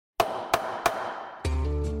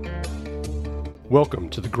Welcome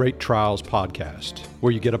to the Great Trials Podcast,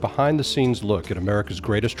 where you get a behind-the-scenes look at America's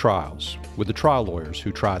greatest trials with the trial lawyers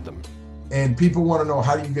who tried them. And people want to know,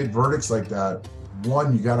 how do you get verdicts like that?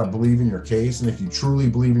 One, you got to believe in your case. And if you truly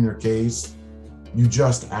believe in your case, you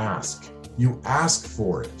just ask. You ask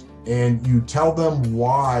for it. And you tell them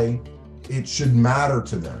why it should matter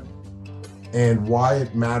to them and why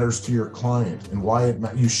it matters to your client and why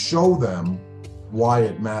you show them why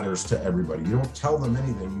it matters to everybody. You don't tell them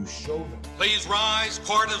anything, you show them. Please rise.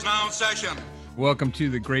 Court is now in session. Welcome to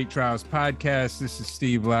the Great Trials Podcast. This is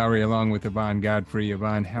Steve Lowry along with Yvonne Godfrey.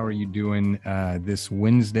 Yvonne, how are you doing this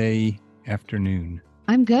Wednesday afternoon?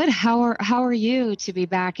 I'm good. How are you to be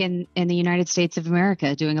back in the United States of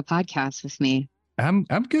America doing a podcast with me? I'm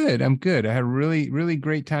good. I had a really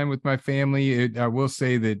great time with my family. I will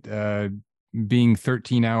say that being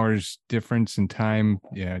 13 hours difference in time,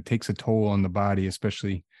 it takes a toll on the body,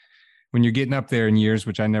 especially when you're getting up there in years,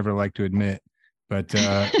 which I never like to admit. But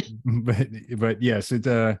but yes,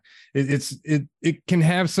 it can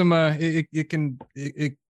have some it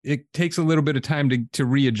takes a little bit of time to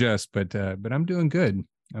readjust, but I'm doing good.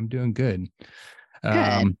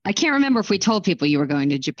 Good. I can't remember if we told people you were going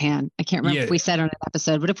to Japan. I can't remember if we said on an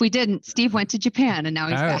episode, but if we didn't, Steve went to Japan and now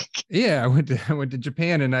he's back. Yeah, I went to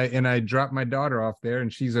Japan and I dropped my daughter off there,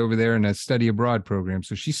 and she's over there in a study abroad program,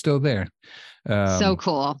 so she's still there. So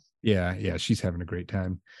cool. Yeah, she's having a great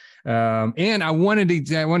time. And I wanted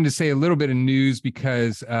to say a little bit of news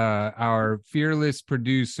because our fearless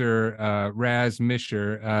producer Raz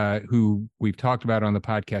Misher, who we've talked about on the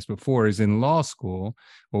podcast before, is in law school.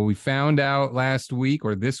 Well, we found out last week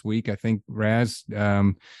or this week, I think, Raz,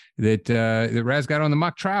 that Raz got on the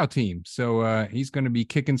mock trial team. So he's going to be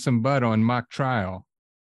kicking some butt on mock trial.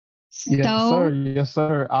 Yes,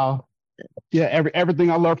 sir.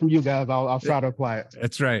 Everything I learned from you guys, I'll try to apply it.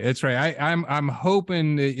 That's right. I'm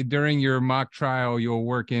hoping that during your mock trial you'll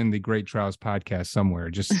work in the Great Trials Podcast somewhere.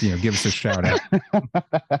 Just give us a shout out.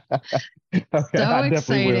 Okay, so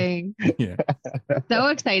exciting! Yeah, so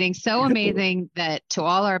exciting, so amazing that to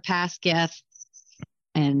all our past guests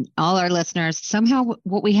and all our listeners, somehow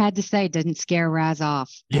what we had to say didn't scare Raz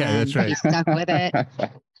off. Yeah, that's right. He stuck with it.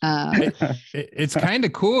 It's kind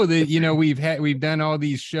of cool that we've done all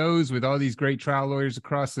these shows with all these great trial lawyers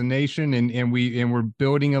across the nation, and we're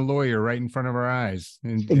building a lawyer right in front of our eyes.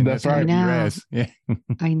 And that's right. Yeah,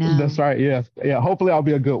 I know. That's right. Yeah. Hopefully, I'll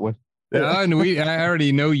be a good one. And I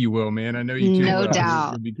already know you will, man. I know you too. No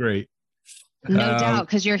doubt. It'll be great. No doubt,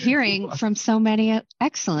 because you're hearing from so many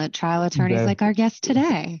excellent trial attorneys like our guest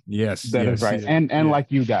today. Yes, that is right, and like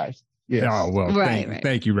you guys. Yes. Oh well, right.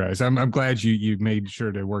 Thank you, Raz. I'm glad you made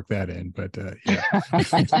sure to work that in. But yeah.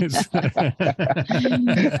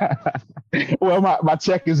 Well, my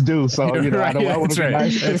check is due, so right, I want to be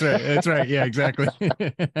nice. That's right. Yeah, exactly.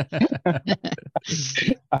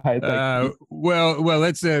 Well,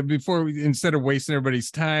 let's instead of wasting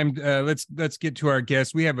everybody's time, let's get to our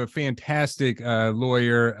guest. We have a fantastic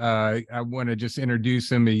lawyer. I want to just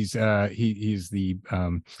introduce him. He's the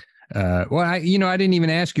I didn't even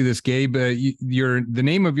ask you this, Gabe. The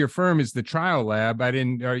name of your firm is the Trial Lab.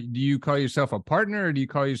 Do you call yourself a partner, or do you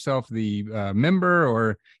call yourself the member?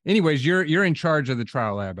 Or anyways, you're in charge of the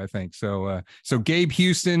Trial Lab, I think. So Gabe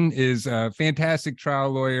Houston is a fantastic trial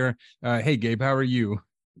lawyer. Hey, Gabe, how are you?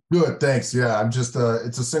 Good, thanks. Yeah, I'm just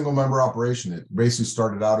it's a single member operation. It basically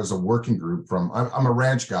started out as a working group I'm a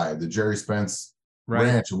ranch guy, the Jerry Spence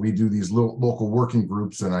Ranch, and we do these local working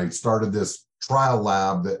groups. And I started this trial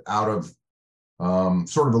lab that out of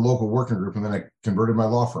sort of a local working group, and then I converted my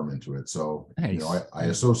law firm into it. So nice. I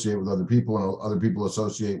associate with other people, and other people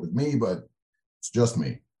associate with me, but it's just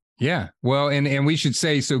me. Yeah, well, and we should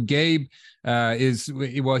say, so Gabe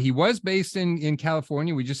he was based in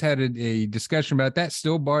California. We just had a discussion about that.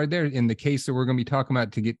 Still barred there. In the case that we're going to be talking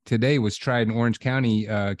about today was tried in Orange County,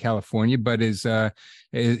 California, but is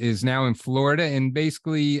now in Florida, and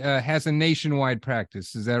basically has a nationwide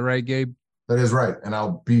practice. Is that right, Gabe? That is right. And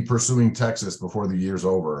I'll be pursuing Texas before the year's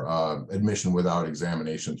over, admission without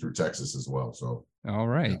examination through Texas as well. So all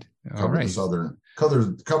right. Cover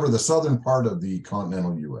the southern part of the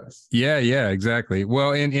continental U.S. Yeah, exactly.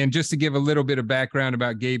 Well, and just to give a little bit of background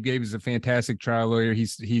about Gabe is a fantastic trial lawyer.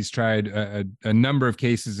 He's tried a number of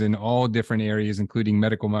cases in all different areas, including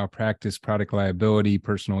medical malpractice, product liability,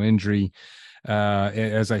 personal injury.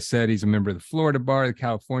 As I said, he's a member of the Florida Bar, the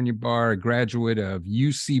California Bar, a graduate of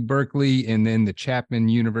UC Berkeley, and then the Chapman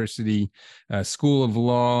University School of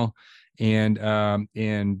Law. And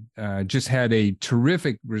just had a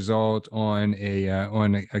terrific result on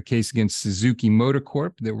a case against Suzuki Motor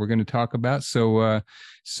Corp that we're going to talk about. So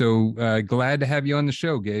glad to have you on the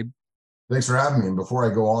show, Gabe. Thanks for having me. And before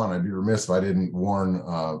I go on, I'd be remiss if I didn't warn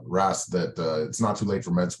Ras that it's not too late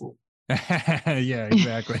for med school. Yeah,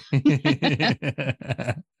 exactly.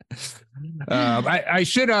 I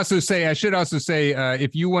should also say,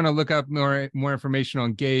 if you want to look up more information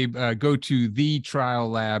on Gabe, go to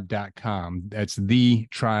thetriallab.com. That's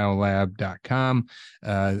thetriallab.com.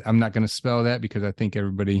 I'm not going to spell that because I think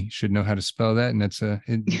everybody should know how to spell that, and it's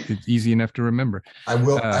easy enough to remember. I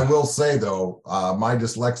will say though, my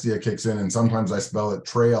dyslexia kicks in, and sometimes I spell it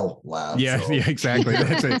trail lab. Yeah, so. Yeah, exactly.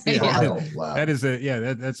 That's a trial lab. That is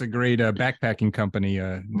that's a great backpacking company.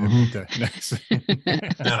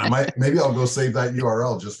 Maybe I'll go save that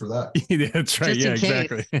URL just for that. That's right. Just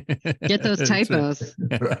exactly. Get those typos.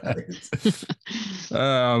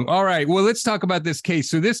 All right. Well, let's talk about this case.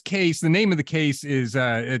 So this case, the name of the case is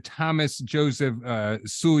Thomas Joseph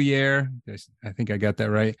Soulliere. I think I got that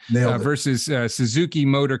right. Versus Suzuki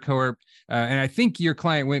Motor Corp. And I think your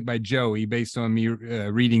client went by Joey based on me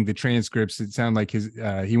reading the transcripts. It sounded like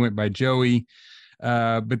he went by Joey.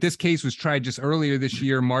 But this case was tried just earlier this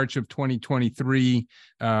year, March of 2023,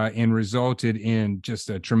 and resulted in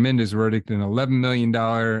just a tremendous verdict, an $11 million.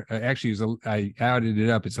 Actually, I added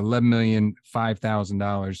it up. It's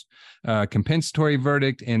 $11,005,000 compensatory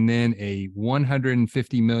verdict, and then a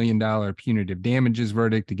 $150 million punitive damages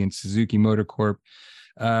verdict against Suzuki Motor Corp.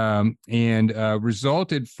 And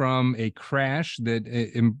resulted from a crash that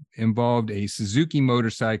involved a Suzuki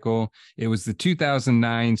motorcycle. It was the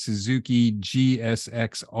 2009 Suzuki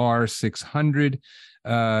GSX-R 600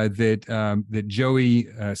 that Joey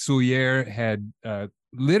Soulliere had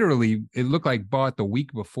literally, it looked like bought the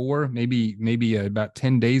week before, maybe about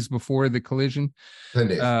 10 days before the collision. 10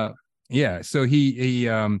 days. Yeah. So he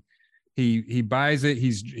buys it.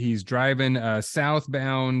 He's driving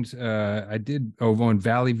southbound. On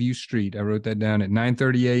Valley View Street. I wrote that down at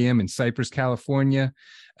 9:30 a.m. in Cypress, California.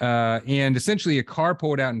 And essentially a car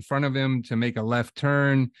pulled out in front of him to make a left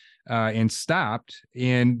turn and stopped.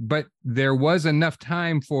 But there was enough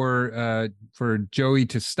time for Joey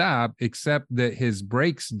to stop, except that his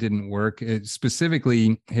brakes didn't work.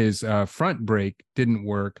 Specifically, his front brake didn't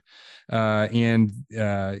work. And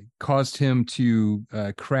caused him to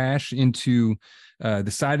crash into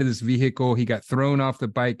the side of this vehicle. He got thrown off the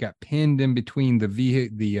bike, got pinned in between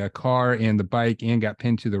the car and the bike, and got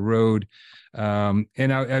pinned to the road. And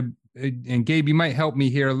Gabe, you might help me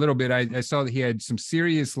here a little bit. I saw that he had some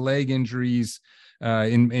serious leg injuries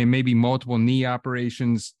and maybe multiple knee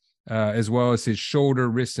operations, as well as his shoulder,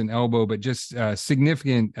 wrist, and elbow, but just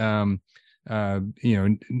significant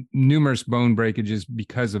numerous bone breakages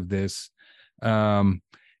because of this. And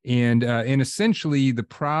essentially the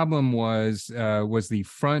problem was the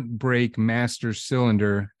front brake master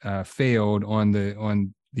cylinder failed on the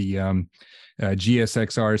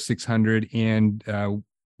GSX-R 600, and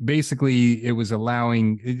basically it was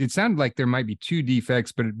allowing, it sounded like there might be two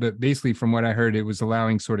defects, but basically from what I heard, it was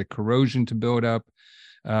allowing sort of corrosion to build up,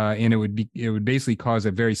 and it would basically cause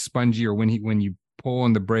a very spongy, or when you pull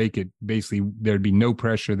on the brake, it basically, there'd be no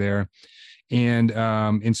pressure there. And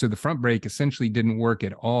so the front brake essentially didn't work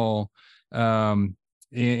at all. And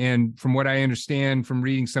from what I understand from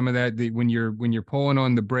reading some of that, when you're pulling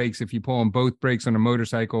on the brakes, if you pull on both brakes on a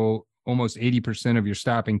motorcycle, almost 80% of your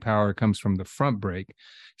stopping power comes from the front brake.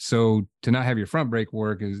 So to not have your front brake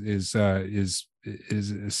work is a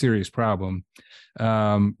serious problem.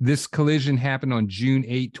 This collision happened on June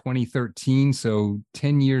 8, 2013, so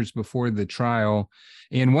 10 years before the trial.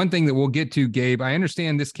 And one thing that we'll get to, Gabe, I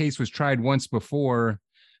understand this case was tried once before,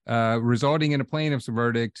 resulting in a plaintiff's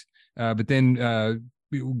verdict, but then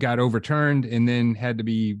got overturned and then had to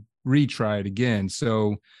be retried again.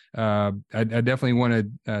 So I definitely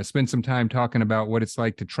want to spend some time talking about what it's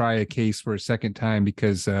like to try a case for a second time,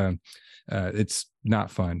 because it's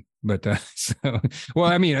not fun. But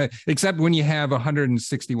except when you have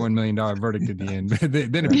 $161 million verdict at the end,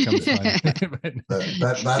 then it becomes fun.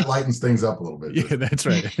 that lightens things up a little bit. Yeah, that's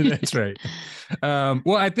right. That's right.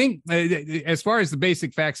 Well, I think as far as the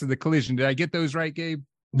basic facts of the collision, did I get those right, Gabe?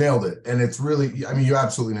 Nailed it. And it's really, you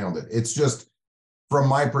absolutely nailed it. It's just, from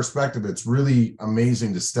my perspective, it's really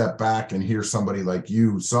amazing to step back and hear somebody like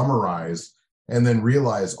you summarize and then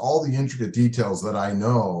realize all the intricate details that I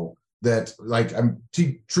know, that like I'm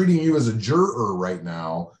treating you as a juror right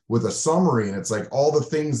now with a summary. And it's like all the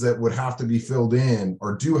things that would have to be filled in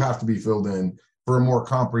or do have to be filled in for a more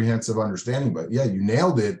comprehensive understanding. But yeah, you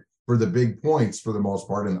nailed it for the big points for the most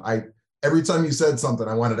part. And every time you said something,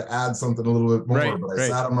 I wanted to add something a little bit more, but I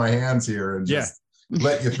sat on my hands here and just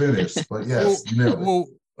let you finish. But yes, you nailed it. Well,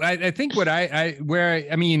 I think what there's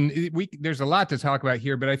a lot to talk about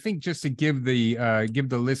here, but I think just to give the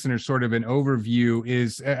listeners sort of an overview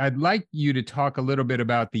is I'd like you to talk a little bit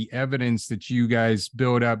about the evidence that you guys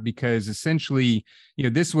built up, because essentially,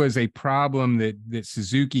 this was a problem that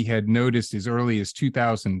Suzuki had noticed as early as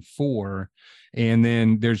 2004. And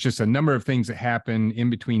then there's just a number of things that happen in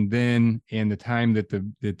between then and the time that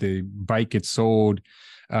the bike gets sold.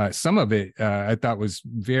 Some of it I thought was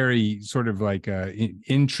very sort of like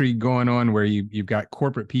intrigue going on, where you've got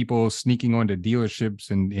corporate people sneaking onto dealerships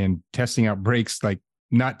and testing out brakes, like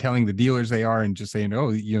not telling the dealers they are and just saying,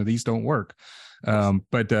 oh, these don't work.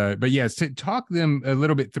 But yes, to talk them a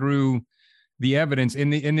little bit through the evidence.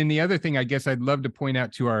 And then the other thing I guess I'd love to point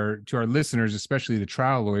out to our listeners, especially the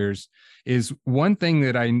trial lawyers, is one thing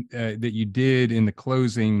that that you did in the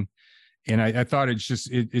closing. And I thought it's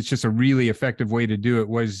just a really effective way to do it,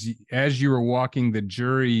 was as you were walking the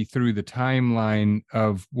jury through the timeline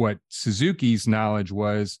of what Suzuki's knowledge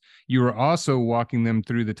was, you were also walking them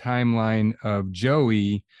through the timeline of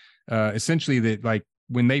Joey, essentially that like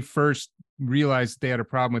when they first realized they had a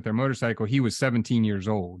problem with their motorcycle, he was 17 years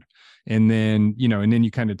old. And then, and then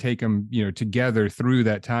you kind of take them, together through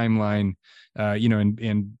that timeline,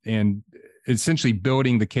 and essentially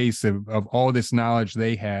building the case of all this knowledge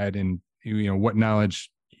they had and, what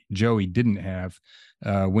knowledge Joey didn't have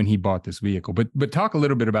when he bought this vehicle. But talk a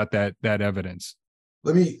little bit about that evidence.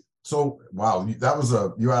 Wow, that was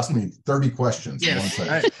you asked me 30 questions. Yes.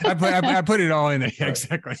 I put it all in there. Right.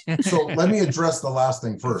 Exactly. So let me address the last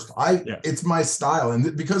thing first. It's my style.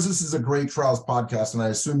 And because this is a great trials podcast, and I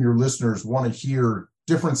assume your listeners want to hear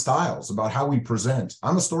different styles about how we present.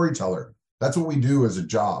 I'm a storyteller. That's what we do as a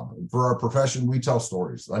job. For our profession, we tell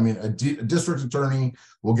stories. I mean, a district attorney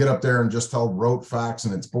will get up there and just tell rote facts,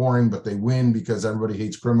 and it's boring, but they win because everybody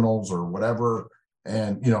hates criminals or whatever.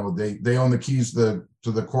 And, they own the keys to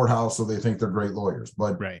the courthouse, so they think they're great lawyers.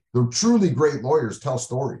 But The truly great lawyers tell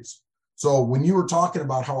stories. So when you were talking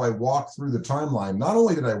about how I walked through the timeline, not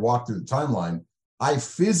only did I walk through the timeline, I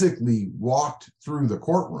physically walked through the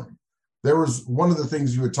courtroom. There was one of the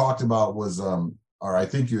things you had talked about was, or I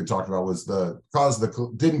think you had talked about, was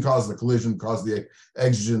didn't cause the collision, caused the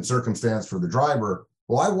exigent circumstance for the driver.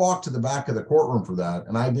 Well, I walked to the back of the courtroom for that,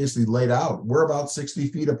 and I basically laid out, we're about 60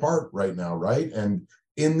 feet apart right now, right? And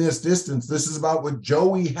in this distance, this is about what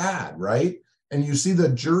Joey had, right? And you see the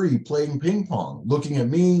jury playing ping pong, looking at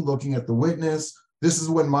me, looking at the witness. This is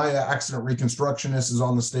when my accident reconstructionist is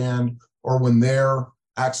on the stand, or when their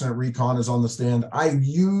accident recon is on the stand. I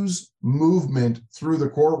use movement through the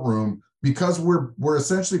courtroom because we're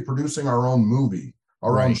essentially producing our own movie,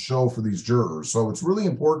 our own show for these jurors. So it's really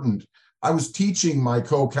important. I was teaching my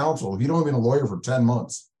co-counsel. He'd only been a lawyer for 10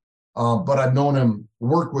 months, but I've known him,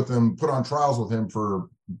 worked with him, put on trials with him for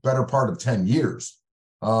better part of 10 years.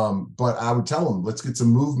 But I would tell him, let's get some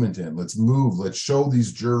movement in. Let's move. Let's show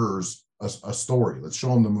these jurors a story. Let's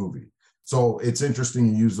show them the movie. So it's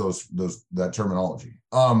interesting to use that terminology.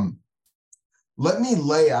 Let me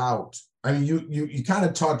lay out. I mean, you kind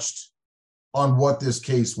of touched on what this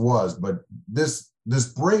case was, but this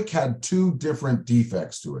brake had two different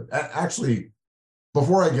defects to it. Actually,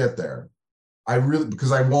 before I get there,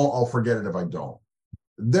 because I'll forget it if I don't.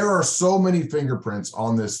 There are so many fingerprints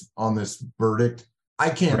on this verdict. I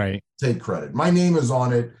can't take credit. My name is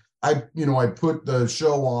on it. I put the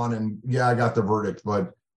show on, and I got the verdict,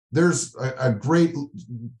 but there's a great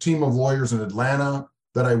team of lawyers in Atlanta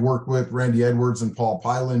that I work with, Randy Edwards and Paul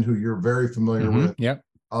Pyland, who you're very familiar with. Yep.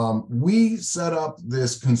 We set up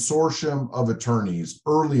this consortium of attorneys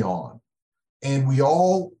early on, and we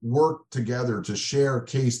all worked together to share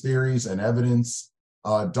case theories and evidence,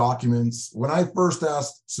 documents. When I first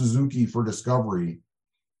asked Suzuki for discovery,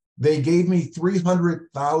 they gave me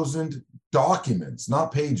 300,000 documents,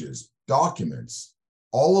 not pages, documents.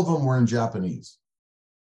 All of them were in Japanese.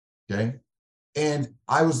 Okay. And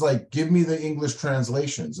I was like, give me the English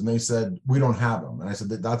translations. And they said, we don't have them. And I said,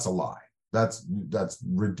 that's a lie. That's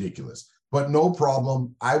ridiculous, but no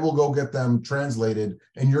problem. I will go get them translated,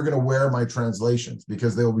 and you're going to wear my translations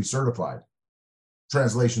because they will be certified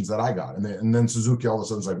translations that I got. And then Suzuki all of a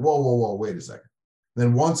sudden was like, whoa, wait a second.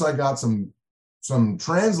 Then once I got some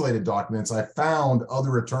translated documents, I found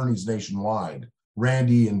other attorneys nationwide,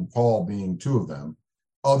 Randy and Paul being two of them,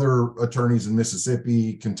 other attorneys in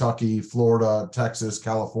Mississippi, Kentucky, Florida, Texas,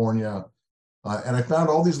 California. And I found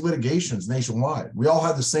all these litigations nationwide. We all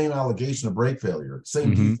had the same allegation of brake failure,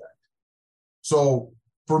 same defect. So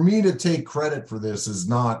for me to take credit for this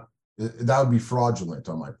that would be fraudulent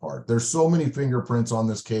on my part. There's so many fingerprints on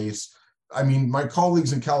this case. I mean, my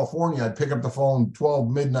colleagues in California, I'd pick up the phone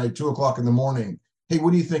 12 midnight, 2 o'clock in the morning. Hey,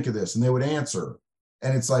 what do you think of this? And they would answer.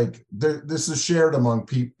 And it's like, this is shared among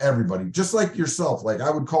everybody, just like yourself. Like I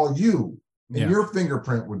would call you and your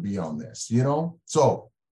fingerprint would be on this, you know? So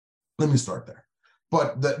let me start there.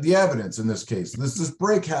 But the evidence in this case, this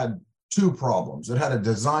brake had two problems. It had a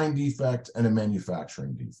design defect and a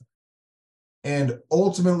manufacturing defect. And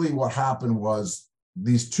ultimately what happened was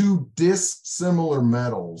these two dissimilar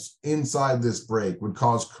metals inside this brake would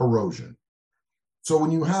cause corrosion. So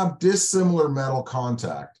when you have dissimilar metal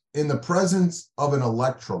contact in the presence of an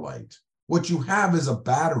electrolyte, what you have is a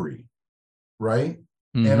battery, right?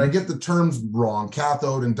 Mm-hmm. And I get the terms wrong,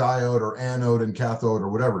 cathode and diode, or anode and cathode, or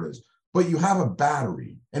whatever it is, but you have a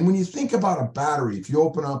battery. And when you think about a battery, if you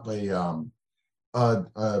open up a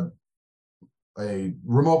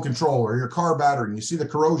remote control or your car battery and you see the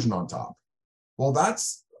corrosion on top, well,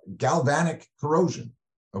 that's galvanic corrosion,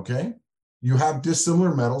 okay? You have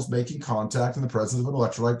dissimilar metals making contact in the presence of an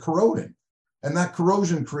electrolyte corroding. And that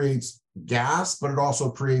corrosion creates gas, but it also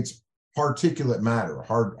creates particulate matter,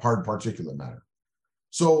 hard particulate matter.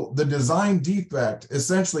 So the design defect,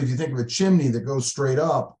 essentially, if you think of a chimney that goes straight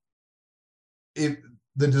up, if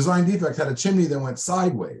the design defect had a chimney that went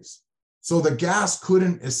sideways, so the gas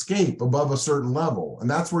couldn't escape above a certain level. And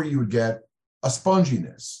that's where you would get a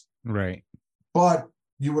sponginess. Right. But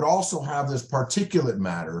you would also have this particulate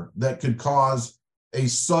matter that could cause a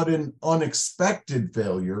sudden unexpected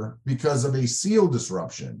failure because of a seal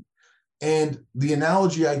disruption. And the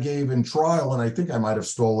analogy I gave in trial, and I think I might have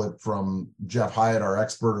stole it from Jeff Hyatt, our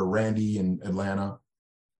expert, or Randy in Atlanta,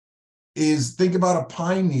 is think about a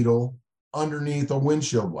pine needle underneath a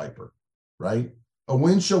windshield wiper, right? A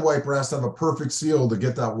windshield wiper has to have a perfect seal to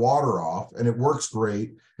get that water off, and it works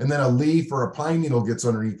great. And then a leaf or a pine needle gets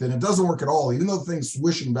underneath it, and it doesn't work at all. Even though the thing's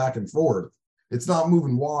swishing back and forth, it's not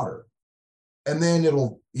moving water. And then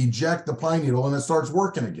it'll eject the pine needle and it starts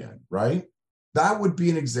working again, right? That would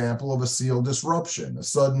be an example of a seal disruption, a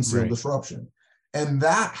sudden seal disruption. And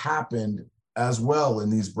that happened as well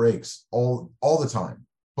in these brakes all the time.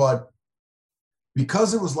 But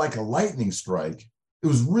because it was like a lightning strike, it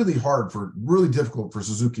was really difficult for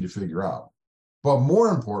Suzuki to figure out. But more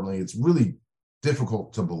importantly, it's really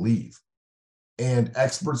difficult to believe. And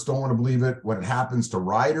experts don't want to believe it. When it happens to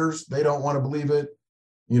riders, they don't want to believe it.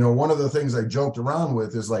 You know, one of the things I joked around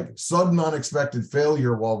with is like sudden unexpected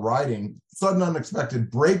failure while riding, sudden unexpected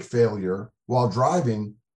brake failure while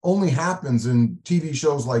driving only happens in TV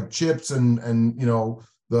shows like Chips and you know,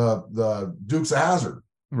 the Dukes of Hazzard.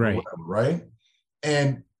 Right. Whatever,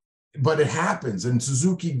 right. But it happens, and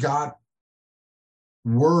Suzuki got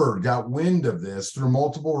wind of this through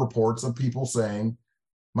multiple reports of people saying,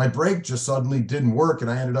 my brake just suddenly didn't work and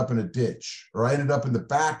I ended up in a ditch, or I ended up in the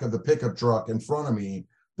back of the pickup truck in front of me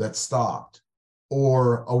that stopped.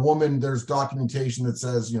 Or a woman, there's documentation that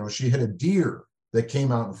says, you know, she hit a deer that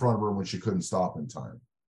came out in front of her when she couldn't stop in time.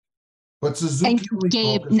 But Suzuki, and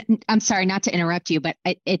Gabe, I'm sorry not to interrupt you, but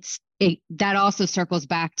that also circles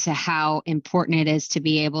back to how important it is to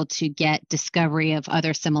be able to get discovery of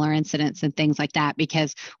other similar incidents and things like that.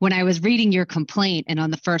 Because when I was reading your complaint, and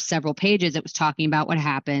on the first several pages, it was talking about what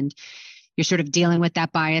happened. You're sort of dealing with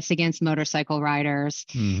that bias against motorcycle riders.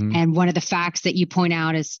 Mm-hmm. And one of the facts that you point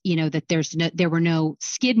out is, you know, that there were no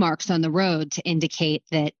skid marks on the road to indicate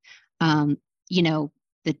that, you know,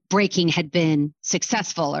 that braking had been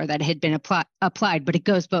successful or that it had been applied, but it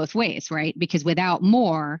goes both ways, right? Because without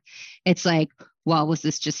more, it's like, well, was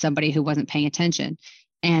this just somebody who wasn't paying attention?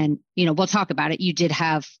 And, you know, we'll talk about it. You did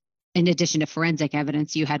have, in addition to forensic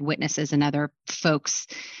evidence, you had witnesses and other folks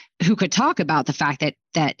who could talk about the fact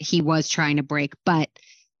that he was trying to brake. But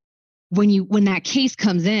when that case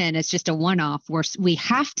comes in, it's just a one-off where we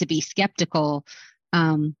have to be skeptical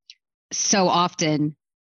so often,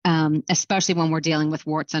 especially when we're dealing with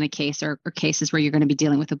warts on a case or cases where you're going to be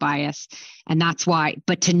dealing with a bias. And that's why,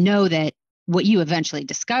 but to know that what you eventually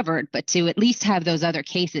discovered, but to at least have those other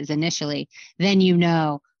cases initially, then you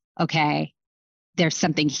know, okay, there's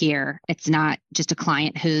something here. It's not just a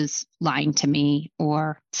client who's lying to me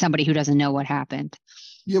or somebody who doesn't know what happened.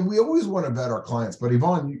 Yeah, we always want to vet our clients, but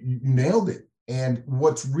Yvonne, you nailed it. And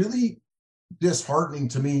what's really disheartening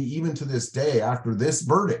to me, even to this day after this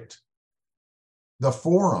verdict, the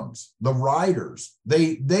forums, the riders,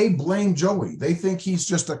 they blame Joey. They think he's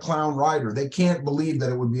just a clown rider. They can't believe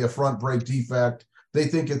that it would be a front brake defect. They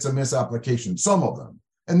think it's a misapplication, some of them.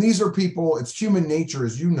 And these are people, it's human nature,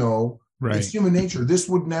 as you know. Right. It's human nature. This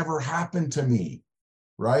would never happen to me,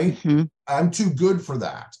 right? Mm-hmm. I'm too good for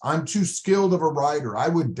that. I'm too skilled of a rider. I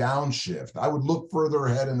would downshift. I would look further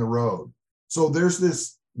ahead in the road. So there's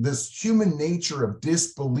this human nature of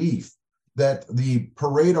disbelief that the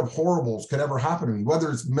parade of horribles could ever happen to me,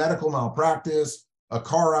 whether it's medical malpractice, a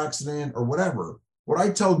car accident, or whatever. What I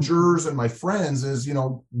tell jurors and my friends is,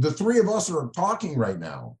 the three of us are talking right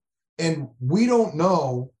now, and we don't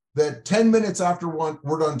know that 10 minutes after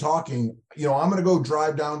we're done talking, I'm going to go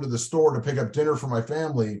drive down to the store to pick up dinner for my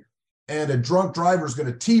family, and a drunk driver is going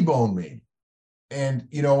to T-bone me. And,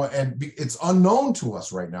 it's unknown to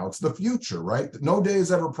us right now. It's the future, right? No day is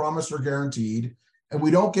ever promised or guaranteed, and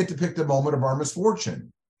we don't get to pick the moment of our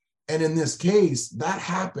misfortune. And in this case, that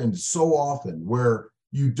happened so often, where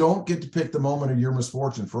you don't get to pick the moment of your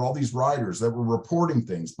misfortune for all these riders that were reporting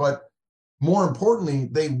things. But more importantly,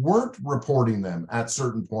 they weren't reporting them at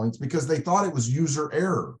certain points because they thought it was user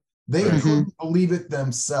error. They couldn't believe it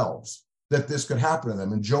themselves that this could happen to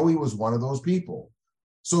them. And Joey was one of those people.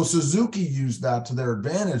 So Suzuki used that to their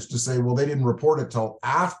advantage to say, well, they didn't report it till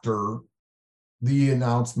after the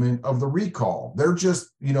announcement of the recall. They're just,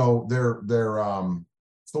 they're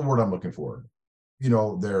what's the word I'm looking for?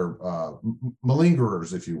 They're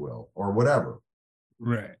malingerers, if you will, or whatever.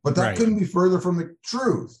 Right. But that couldn't be further from the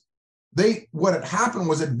truth. What had happened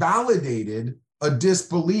was it validated a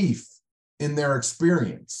disbelief in their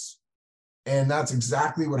experience. And that's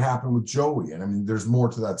exactly what happened with Joey. And I mean, there's more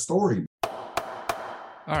to that story. All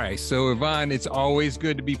right. So, Yvonne, it's always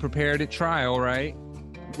good to be prepared at trial, right?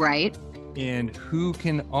 Right. And who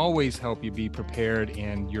can always help you be prepared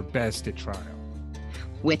and your best at trial?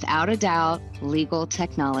 Without a doubt, Legal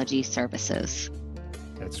Technology Services.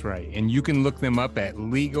 That's right. And you can look them up at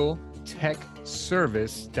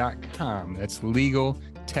legaltechservice.com. That's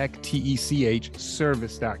legaltech,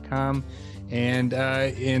 service.com.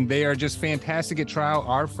 And they are just fantastic at trial.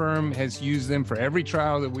 Our firm has used them for every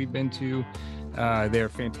trial that we've been to. They're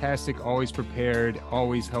fantastic, always prepared,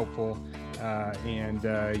 always helpful. And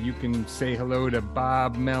you can say hello to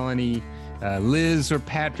Bob, Melanie, Liz, or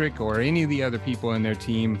Patrick, or any of the other people in their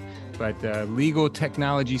team. But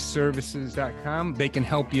legaltechnologyservices.com, they can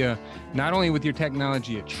help you not only with your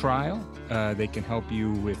technology at trial, they can help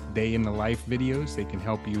you with day in the life videos, they can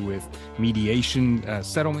help you with mediation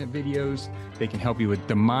settlement videos, they can help you with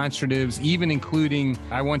demonstratives, even including,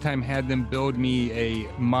 I one time had them build me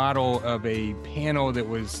a model of a panel that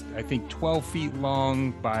was, I think, 12 feet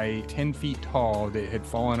long by 10 feet tall that had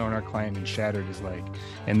fallen on our client and shattered his leg.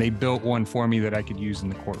 And they built one for me that I could use in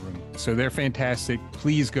the courtroom. So they're fantastic.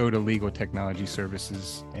 Please go to Legal Technology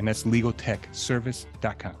Services, and that's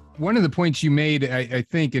legaltechservice.com. One of the points you made, I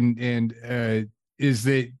think, is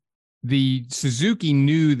that the Suzuki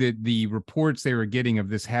knew that the reports they were getting of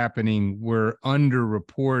this happening were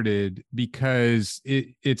underreported, because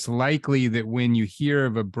it's likely that when you hear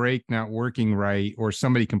of a brake not working right, or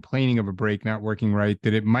somebody complaining of a brake not working right,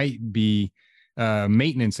 that it might be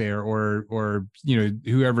maintenance error, or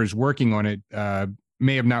whoever's working on it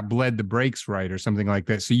may have not bled the brakes right or something like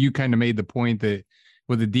that. So you kind of made the point that,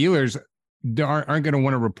 well, the dealers aren't going to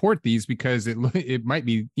want to report these because it might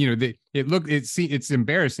be, it's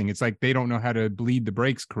embarrassing. It's like they don't know how to bleed the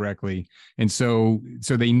brakes correctly. And so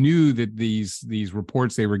they knew that these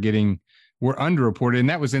reports they were getting were underreported, and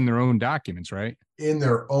that was in their own documents, right? In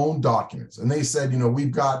their own documents. And they said,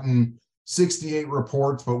 we've gotten 68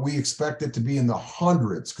 reports, but we expect it to be in the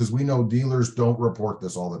hundreds, because we know dealers don't report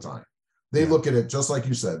this all the time. They look at it just like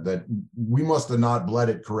you said, that we must have not bled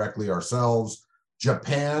it correctly ourselves.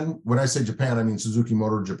 Japan, when I say Japan, I mean Suzuki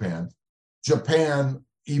Motor Japan. Japan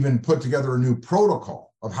even put together a new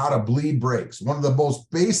protocol of how to bleed brakes. One of the most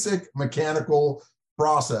basic mechanical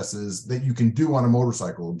processes that you can do on a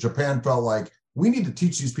motorcycle. Japan felt like, we need to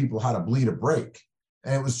teach these people how to bleed a brake.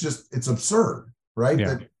 And it's absurd, right?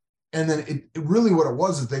 Yeah. And then it really, what it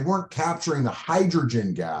was is they weren't capturing the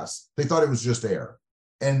hydrogen gas. They thought it was just air.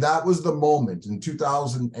 And that was the moment in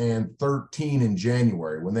 2013 in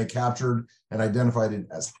January, when they captured and identified it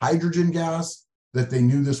as hydrogen gas, that they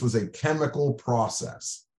knew this was a chemical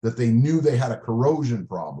process, that they knew they had a corrosion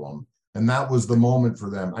problem. And that was the moment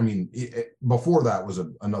for them. I mean, before that was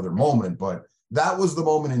another moment, but that was the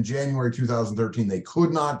moment in January 2013. They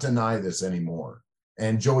could not deny this anymore.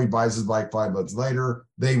 And Joey buys his bike 5 months later.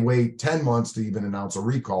 They wait 10 months to even announce a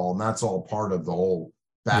recall. And that's all part of the whole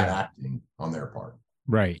bad acting on their part.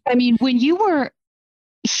 Right. I mean, when you were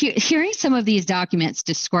hearing some of these documents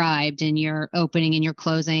described in your opening and your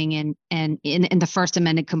closing and in the first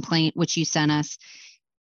amended complaint, which you sent us,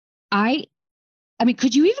 I mean,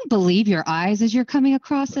 could you even believe your eyes as you're coming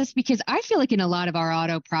across this? Because I feel like in a lot of our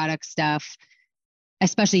auto product stuff,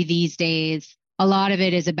 especially these days, a lot of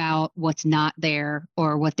it is about what's not there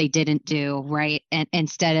or what they didn't do, right? And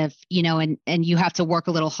instead of, and you have to work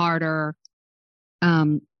a little harder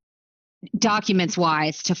documents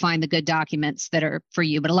wise to find the good documents that are for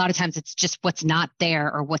you. But a lot of times it's just what's not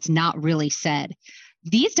there or what's not really said.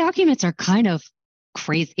 These documents are kind of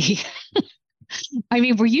crazy. I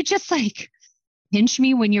mean, were you just like, pinch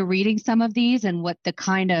me when you're reading some of these and what the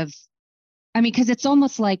kind of, I mean, because it's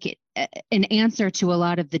almost like an answer to a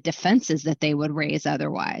lot of the defenses that they would raise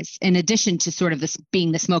otherwise, in addition to sort of this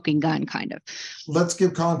being the smoking gun kind of. Let's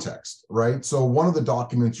give context, right? So one of the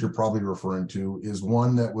documents you're probably referring to is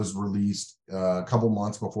one that was released a couple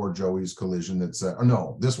months before Joey's collision that said, oh,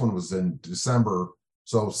 no, this one was in December,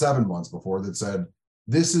 so 7 months before, that said,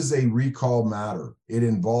 this is a recall matter. It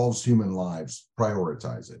involves human lives.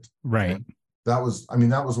 Prioritize it. Right. And that was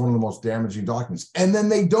one of the most damaging documents. And then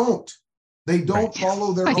they don't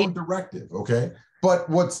follow their own directive. Okay. But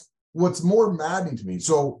what's more maddening to me,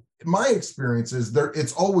 so my experience is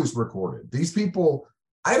it's always recorded. These people,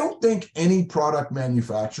 I don't think any product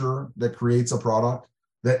manufacturer that creates a product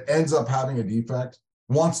that ends up having a defect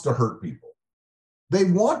wants to hurt people. They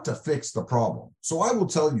want to fix the problem. So I will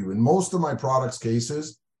tell you, in most of my products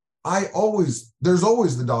cases, there's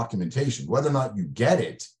always the documentation. Whether or not you get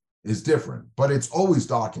it is different, but it's always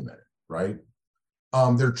documented, right?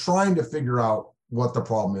 They're trying to figure out what the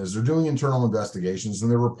problem is. They're doing internal investigations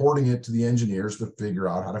and they're reporting it to the engineers to figure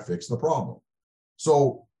out how to fix the problem.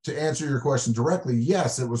 So to answer your question directly,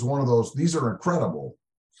 yes, it was one of those, these are incredible.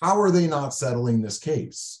 How are they not settling this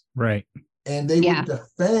case? Right. And they would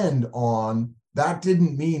defend on, that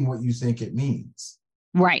didn't mean what you think it means.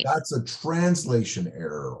 Right. That's a translation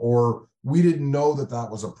error, or we didn't know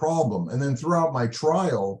that was a problem. And then throughout my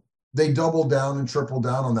trial, they doubled down and tripled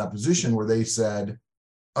down on that position where they said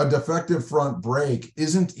a defective front brake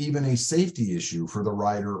isn't even a safety issue for the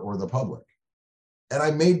rider or the public. And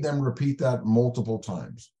I made them repeat that multiple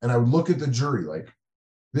times. And I would look at the jury like,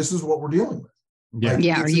 this is what we're dealing with.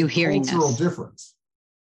 Yeah. Like, Are you hearing this? Cultural difference,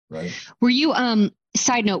 right? Were you,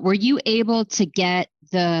 side note, were you able to get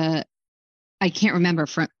I can't remember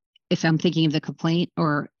if I'm thinking of the complaint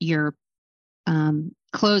or your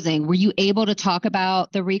closing, were you able to talk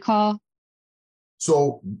about the recall?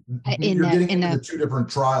 So you're getting into the two different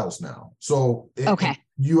trials now. So okay.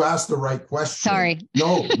 You asked the right question. Sorry.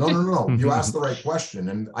 No. You asked the right question,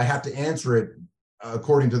 and I have to answer it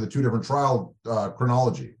according to the two different trial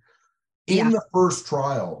chronology. In the first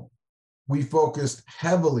trial, we focused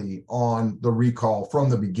heavily on the recall from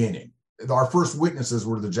the beginning. Our first witnesses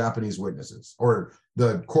were the Japanese witnesses or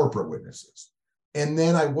the corporate witnesses. And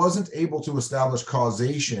then I wasn't able to establish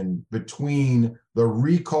causation between the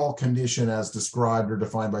recall condition as described or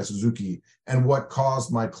defined by Suzuki and what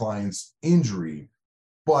caused my client's injury.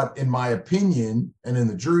 But in my opinion, and in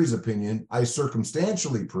the jury's opinion, I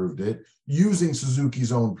circumstantially proved it using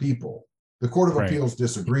Suzuki's own people. The Court of Appeals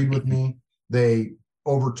disagreed with me. They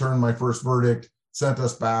overturned my first verdict, sent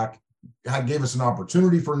us back, gave us an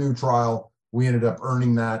opportunity for a new trial. We ended up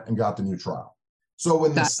earning that and got the new trial. So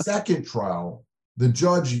in the second trial, the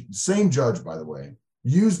judge, same judge, by the way,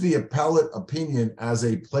 used the appellate opinion as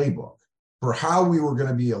a playbook for how we were going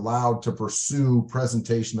to be allowed to pursue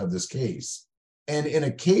presentation of this case. And in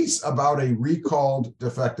a case about a recalled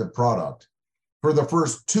defective product, for the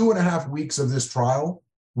first 2.5 weeks of this trial,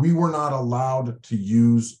 we were not allowed to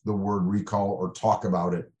use the word recall or talk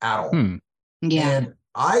about it at all. Yeah. And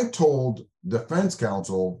I told defense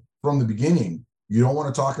counsel from the beginning, you don't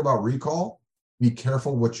want to talk about recall? Be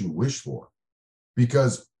careful what you wish for.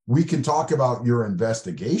 Because we can talk about your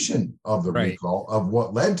investigation of the recall, of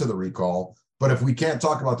what led to the recall, but if we can't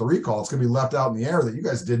talk about the recall, it's going to be left out in the air that you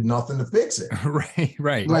guys did nothing to fix it.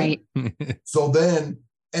 Right. So then,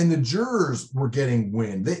 and the jurors were getting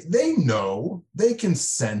wind. They know, they can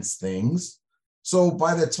sense things. So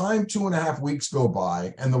by the time 2.5 weeks go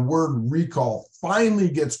by and the word recall finally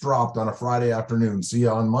gets dropped on a Friday afternoon, see you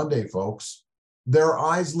on Monday, folks, their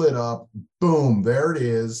eyes lit up. Boom, there it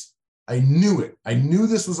is. I knew it. I knew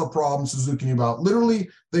this was a problem Suzuki knew about. Literally,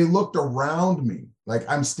 they looked around me. Like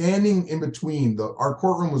I'm standing in between. Our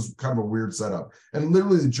courtroom was kind of a weird setup. And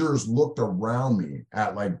literally the jurors looked around me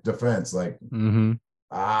at like defense, like,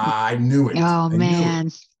 I knew it. Oh,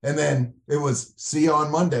 man. And then it was, see you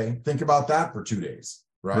on Monday. Think about that for 2 days,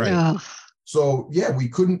 right? So yeah, we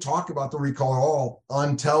couldn't talk about the recall at all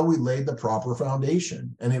until we laid the proper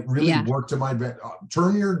foundation. And it really worked to my advantage.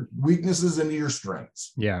 Turn your weaknesses into your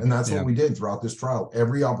strengths. Yeah. And that's what we did throughout this trial,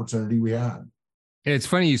 every opportunity we had. It's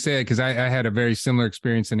funny you say it because I had a very similar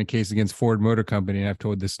experience in a case against Ford Motor Company. And I've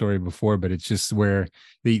told this story before, but it's just where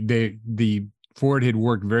the Ford had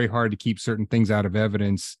worked very hard to keep certain things out of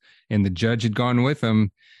evidence and the judge had gone with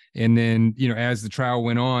them. And then, as the trial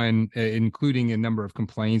went on, including a number of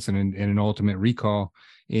complaints and an ultimate recall,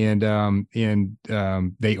 and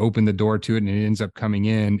they opened the door to it and it ends up coming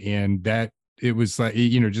in. And that it was like,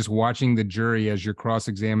 just watching the jury as you're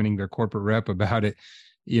cross-examining their corporate rep about it,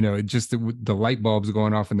 just the light bulbs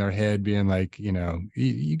going off in their head, being like,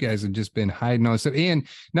 you guys have just been hiding all this stuff. And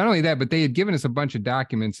not only that, but they had given us a bunch of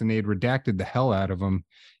documents and they had redacted the hell out of them.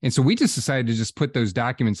 And so we just decided to just put those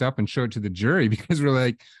documents up and show it to the jury, because we're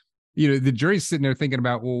like, the jury's sitting there thinking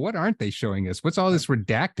about, well, what aren't they showing us? What's all this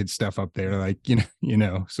redacted stuff up there? Like,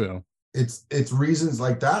 so it's reasons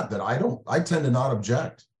like that I tend to not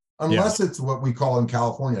object unless it's what we call in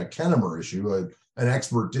California a Kennemer issue. An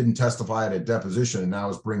expert didn't testify at a deposition and now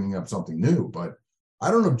is bringing up something new. But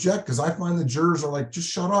I don't object because I find the jurors are like, just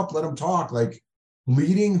shut up, let them talk. Like,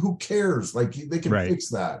 bleeding, who cares? Like, they can fix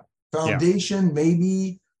that. Foundation,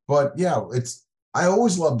 maybe. But yeah, I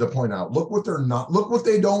always love to point out, look what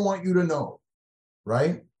they don't want you to know,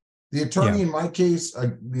 right? The attorney in my case,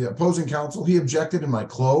 the opposing counsel, he objected in my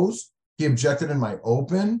close, he objected in my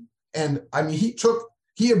open. And I mean,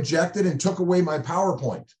 he objected and took away my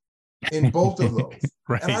PowerPoint in both of those.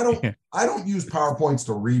 Right. And I don't use PowerPoints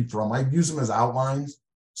to read from. I use them as outlines.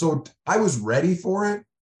 So I was ready for it,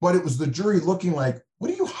 but it was the jury looking like, what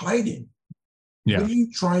are you hiding? Yeah. What are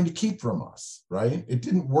you trying to keep from us? Right? It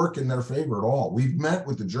didn't work in their favor at all. We've met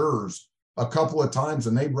with the jurors a couple of times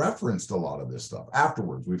and they referenced a lot of this stuff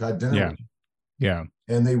afterwards. We've had dinner. Yeah. Yeah.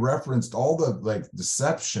 And they referenced all the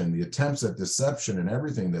deception, the attempts at deception and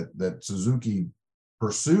everything that Suzuki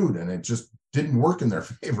pursued, and it just didn't work in their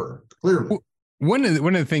favor, clearly. One of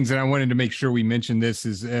the things that I wanted to make sure we mentioned this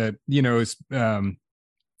is,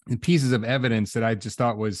 pieces of evidence that I just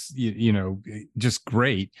thought was, just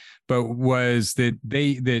great, but was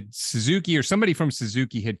that Suzuki or somebody from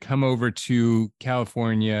Suzuki had come over to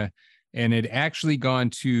California and had actually gone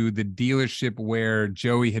to the dealership where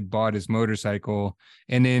Joey had bought his motorcycle,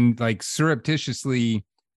 and then like surreptitiously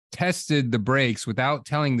tested the brakes without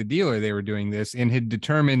telling the dealer they were doing this, and had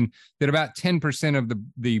determined that about 10% of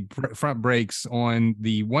the front brakes on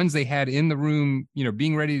the ones they had in the room,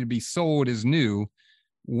 being ready to be sold as new,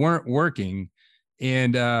 weren't working.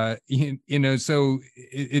 And so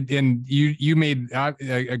you made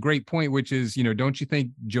a great point, which is, don't you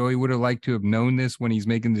think Joey would have liked to have known this when he's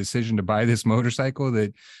making the decision to buy this motorcycle,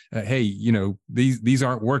 that hey, these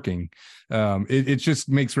aren't working. It just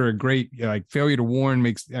makes for a great failure to warn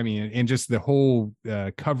and just the whole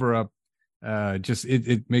cover up,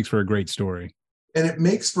 it makes for a great story. And it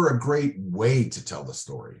makes for a great way to tell the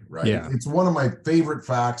story, right? Yeah. It's one of my favorite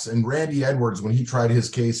facts. And Randy Edwards, when he tried his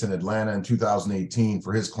case in Atlanta in 2018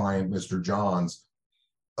 for his client, Mr. Johns,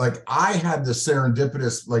 I had the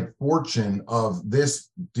serendipitous fortune of this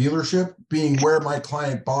dealership being where my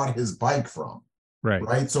client bought his bike from.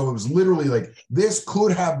 Right. So it was literally this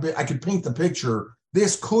could have been, I could paint the picture.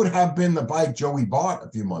 This could have been the bike Joey bought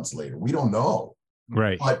a few months later. We don't know.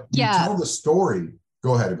 Right. But you tell the story.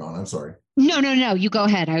 Go ahead, Yvonne. I'm sorry. No. You go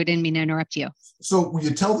ahead. I didn't mean to interrupt you. So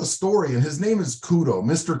you tell the story, and his name is Kudo.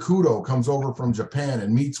 Mr. Kudo comes over from Japan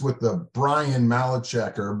and meets with the Brian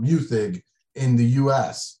Malachek or Muthig in the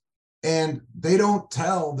U.S. And they don't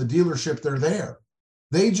tell the dealership they're there.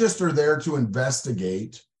 They just are there to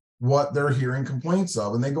investigate what they're hearing complaints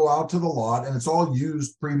of. And they go out to the lot, and it's all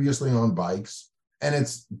used previously on bikes. And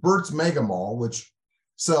it's Bert's Mega Mall, which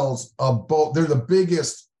sells a boat. They're the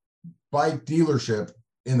biggest bike dealership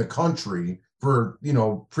in the country for,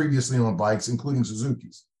 previously owned bikes, including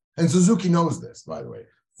Suzuki's. And Suzuki knows this, by the way.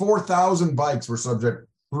 4,000 bikes were subject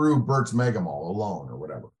through Bert's Mega Mall alone or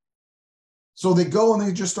whatever. So they go and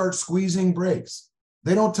they just start squeezing brakes.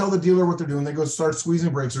 They don't tell the dealer what they're doing. They go start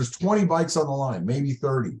squeezing brakes. There's 20 bikes on the line, maybe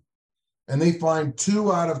 30. And they find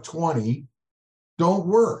 2 out of 20 don't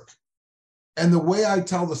work. And the way I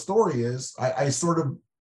tell the story is I sort of,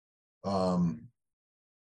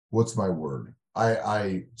 what's my word?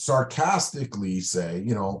 I sarcastically say,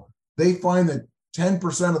 they find that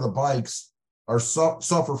 10% of the bikes are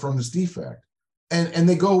suffer from this defect. And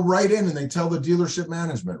they go right in and they tell the dealership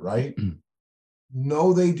management, right?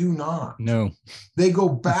 No, they do not. No. They go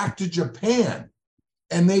back to Japan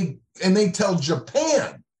and they tell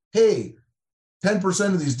Japan, hey, 10%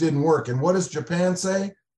 of these didn't work. And what does Japan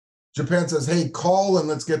say? Japan says, hey, call and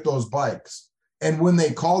let's get those bikes. And when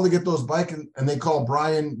they call to get those bikes and they call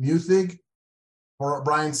Brian Muthig, or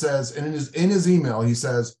Brian says, and in his email, he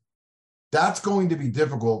says, that's going to be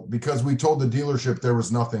difficult because we told the dealership there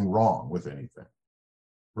was nothing wrong with anything.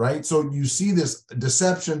 Right? So you see this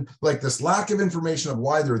deception, this lack of information of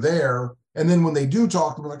why they're there. And then when they do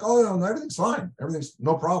talk, they're like, oh, no, everything's fine. Everything's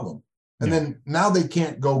no problem. And then now they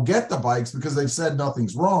can't go get the bikes because they've said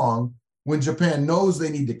nothing's wrong when Japan knows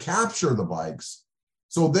they need to capture the bikes.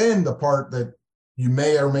 So then the part that you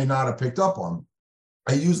may or may not have picked up on,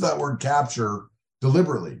 I use that word capture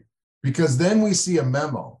deliberately because then we see a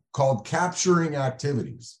memo called capturing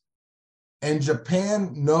activities. And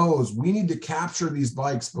Japan knows we need to capture these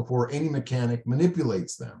bikes before any mechanic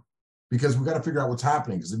manipulates them, because we got to figure out what's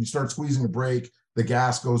happening. Because if you start squeezing a brake, the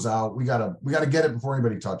gas goes out. We gotta get it before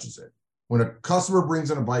anybody touches it. When a customer brings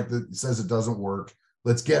in a bike that says it doesn't work,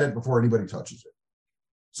 let's get it before anybody touches it.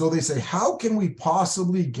 So they say, how can we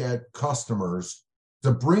possibly get customers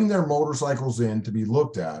to bring their motorcycles in to be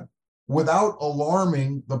looked at without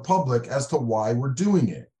alarming the public as to why we're doing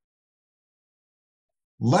it?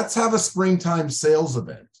 Let's have a springtime sales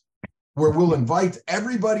event where we'll invite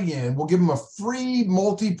everybody in. We'll give them a free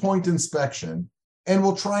multi-point inspection, and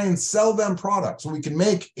we'll try and sell them products. So we can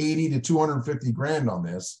make 80 to 250 grand on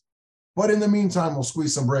this. But in the meantime, we'll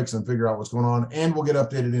squeeze some brakes and figure out what's going on, and we'll get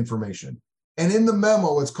updated information. And in the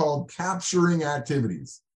memo, it's called capturing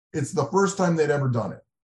activities. It's the first time they'd ever done it.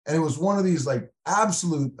 And it was one of these like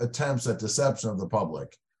absolute attempts at deception of the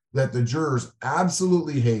public that the jurors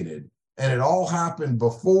absolutely hated. And it all happened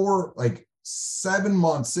before, like 6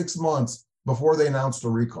 months before they announced a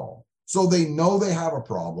recall. So they know they have a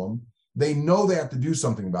problem. They know they have to do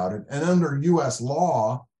something about it. And under US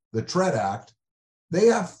law, the TREAD Act, they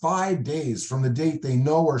have 5 days from the date they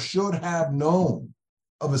know or should have known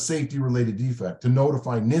of a safety-related defect to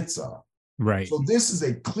notify NHTSA. Right. So this is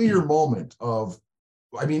a clear moment of,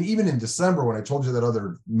 I mean, even in December, when I told you that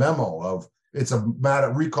other memo of it's a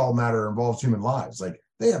recall matter involves human lives, like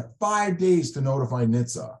they have 5 days to notify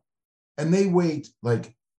NHTSA, and they wait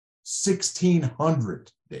like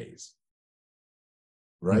 1,600 days.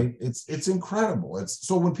 Right? It's incredible. It's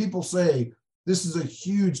so when people say this is a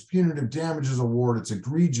huge punitive damages award, it's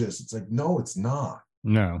egregious. It's like, no, it's not.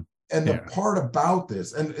 No. And the part about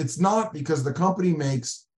this, and it's not because the company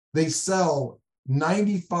they sell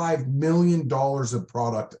 $95 million of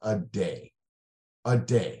product a day,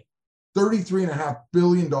 $33.5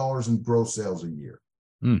 billion in gross sales a year.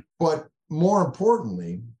 But more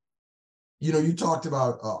importantly, you know, you talked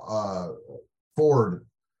about Ford,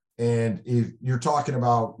 and if you're talking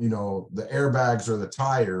about, you know, the airbags or the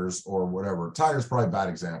tires or whatever, tires probably a bad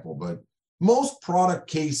example, but most product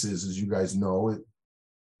cases, as you guys know,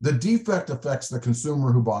 the defect affects the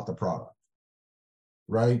consumer who bought the product,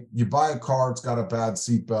 right? You buy a car, it's got a bad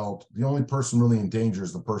seatbelt. The only person really in danger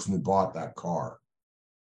is the person who bought that car.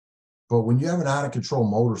 But when you have an out-of-control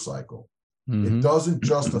motorcycle, it doesn't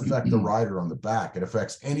just affect the rider on the back. It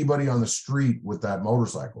affects anybody on the street with that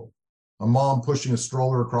motorcycle. A mom pushing a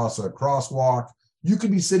stroller across a crosswalk. You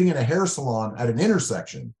could be sitting in a hair salon at an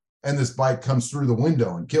intersection, and this bike comes through the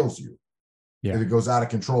window and kills you. If it goes out of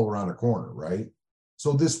control around a corner, right?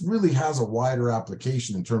 So this really has a wider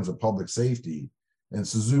application in terms of public safety. And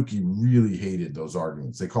Suzuki really hated those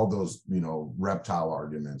arguments. They called those, you know, reptile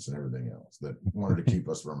arguments and everything else that wanted to keep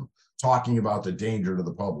us from talking about the danger to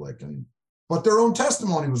the public. But their own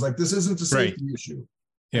testimony was like, this isn't a safety issue.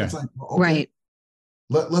 Yeah. It's like, okay, Right.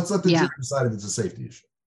 Let's let the jury decide if it's a safety issue.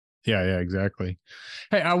 Yeah, exactly.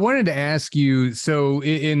 Hey, I wanted to ask you, so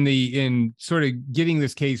in sort of getting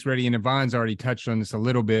this case ready, and Yvonne's already touched on this a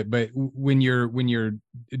little bit, but when you're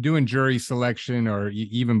doing jury selection or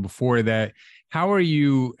even before that, how are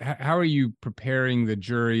you preparing the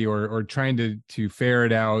jury or trying to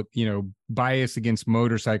ferret out, you know, bias against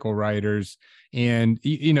motorcycle riders? And,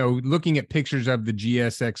 you know, looking at pictures of the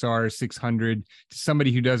GSXR 600, to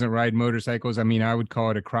somebody who doesn't ride motorcycles, I mean, I would call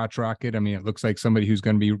it a crotch rocket. I mean, it looks like somebody who's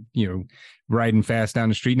going to be, you know, riding fast down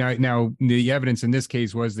the street. Now, the evidence in this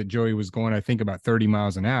case was that Joey was going, I think, about 30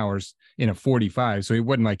 miles an hour in a 45. So it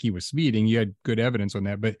wasn't like he was speeding. You had good evidence on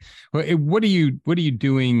that. But what are you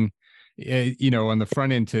doing, you know, on the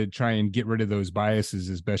front end to try and get rid of those biases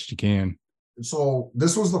as best you can? So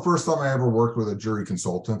this was the first time I ever worked with a jury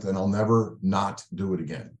consultant, and I'll never not do it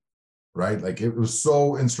again, right? Like it was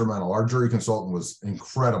so instrumental. Our jury consultant was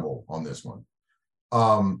incredible on this one.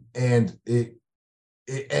 And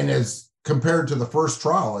as compared to the first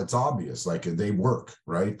trial, it's obvious, like they work,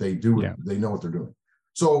 right? They do it, they know what they're doing.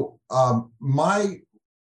 So I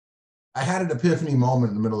had an epiphany moment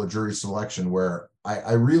in the middle of jury selection where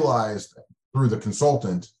I realized through the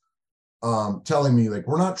consultant telling me, like,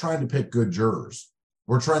 we're not trying to pick good jurors.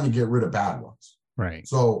 We're trying to get rid of bad ones. Right.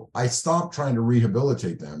 So I stopped trying to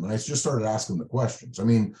rehabilitate them, and I just started asking the questions. I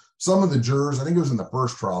mean, some of the jurors, I think it was in the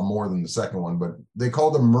first trial more than the second one, but they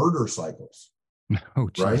called them murder cycles. Oh,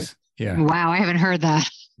 geez. Right? Yeah. Wow, I haven't heard that.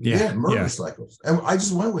 Yeah, murder cycles. And I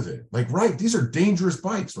just went with it. Like, right, these are dangerous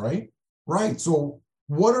bikes, right? Right. So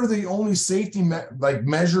what are the only safety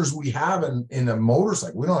measures we have in a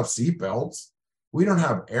motorcycle? We don't have seat belts. We don't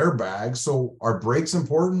have airbags. So are brakes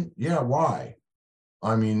important? Yeah, why?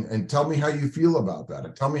 I mean, and tell me how you feel about that.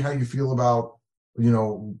 And tell me how you feel about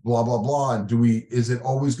blah, blah, blah. And is it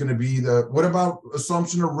always going to be what about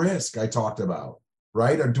assumption of risk I talked about,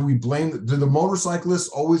 right? Or do the motorcyclists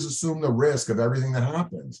always assume the risk of everything that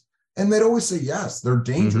happens? And they'd always say, yes, they're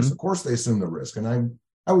dangerous. Mm-hmm. Of course they assume the risk. And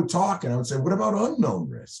I would talk and I would say, what about unknown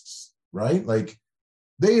risks, right? Like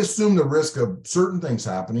they assume the risk of certain things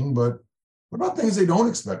happening, but what about things they don't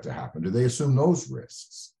expect to happen? Do they assume those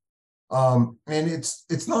risks? And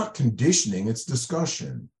it's not conditioning, it's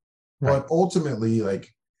discussion. Right. But ultimately,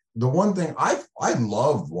 like the one thing I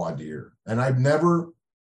love voir dire, and I've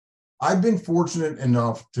been fortunate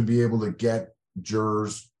enough to be able to get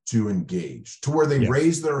jurors to engage to where they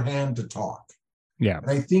raise their hand to talk. Yeah. And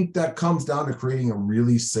I think that comes down to creating a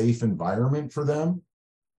really safe environment for them,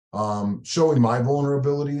 showing my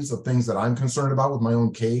vulnerabilities of things that I'm concerned about with my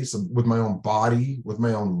own case, with my own body, with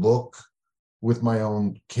my own look, with my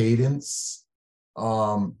own cadence,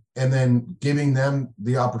 and then giving them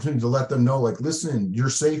the opportunity to let them know, like, listen, you're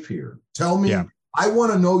safe here. Tell me, I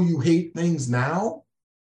want to know you hate things now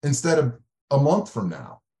instead of a month from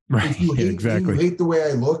now. Right. If you hate exactly. me, you hate the way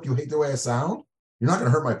I look, you hate the way I sound, you're not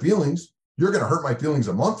going to hurt my feelings. You're going to hurt my feelings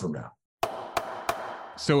a month from now.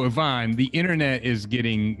 So, Yvonne, the internet is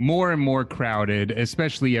getting more and more crowded,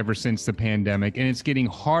 especially ever since the pandemic, and it's getting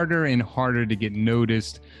harder and harder to get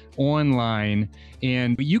noticed online.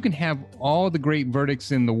 And you can have all the great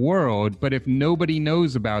verdicts in the world, but if nobody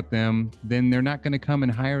knows about them, then they're not going to come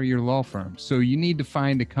and hire your law firm. So you need to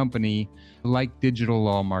find a company like Digital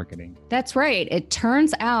Law Marketing. That's right. It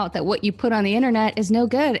turns out that what you put on the internet is no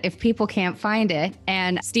good if people can't find it.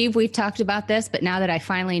 And Steve, we've talked about this, but now that I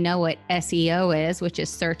finally know what SEO is, which is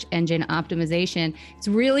search engine optimization, it's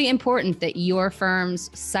really important that your firm's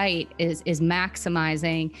site is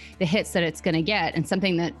maximizing the hits that it's going to get. And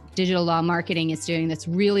something that Digital Law Marketing is doing that's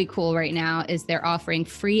really cool right now is they're offering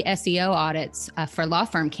free SEO audits for law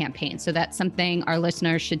firm campaigns. So that's something our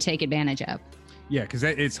listeners should take advantage of. Yeah, because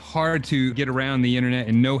it's hard to get around the internet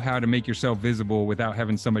and know how to make yourself visible without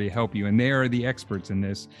having somebody help you. And they are the experts in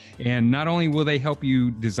this. And not only will they help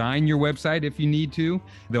you design your website if you need to,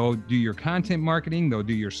 they'll do your content marketing, they'll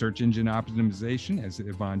do your search engine optimization, as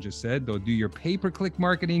Yvonne just said, they'll do your pay-per-click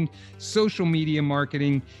marketing, social media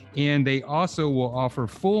marketing, and they also will offer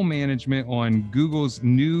full management on Google's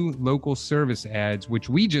new local service ads, which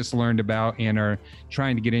we just learned about and are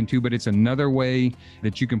trying to get into, but it's another way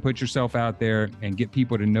that you can put yourself out there and get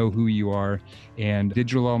people to know who you are. And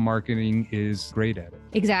Digital Law Marketing is great at it.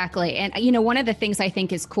 Exactly. And, one of the things I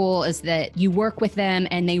think is cool is that you work with them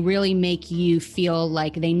and they really make you feel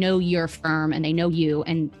like they know your firm and they know you,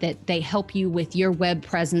 and that they help you with your web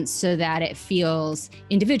presence so that it feels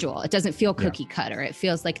individual. It doesn't feel cookie cutter. It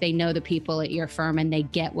feels like they know the people at your firm and they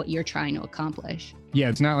get what you're trying to accomplish. Yeah,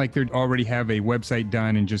 it's not like they already have a website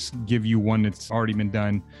done and just give you one that's already been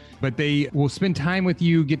done, but they will spend time with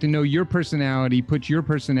you, get to know your personality, put your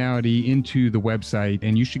personality into the website,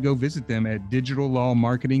 and you should go visit them at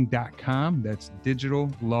digitallawmarketing.com. That's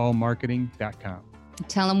digitallawmarketing.com.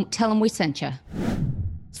 Tell them we sent you.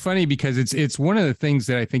 It's funny because it's one of the things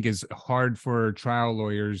that I think is hard for trial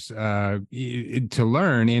lawyers to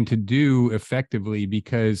learn and to do effectively,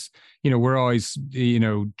 because we're always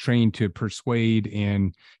trained to persuade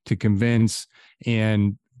and to convince,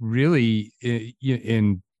 and really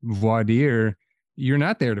in voir dire, you're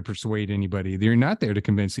not there to persuade anybody. You're not there to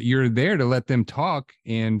convince. You're there to let them talk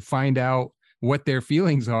and find out what their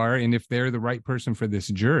feelings are and if they're the right person for this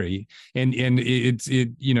jury. And it's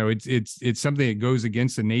something that goes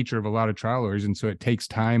against the nature of a lot of trial lawyers, and so it takes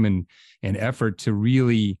time and effort to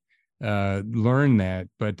really learn that.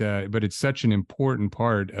 But it's such an important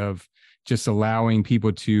part of just allowing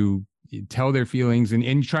people to tell their feelings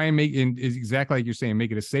and try and make, and exactly like you're saying,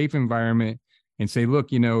 make it a safe environment and say, look,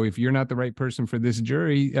 if you're not the right person for this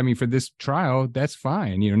jury, for this trial, that's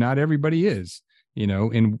fine. Not everybody is.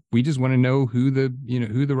 And we just want to know who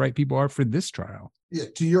the right people are for this trial. Yeah,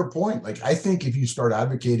 to your point, like, I think if you start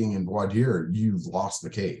advocating in voir dire, you've lost the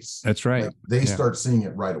case. That's right. Like, they start seeing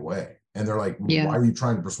it right away. And they're like, why are you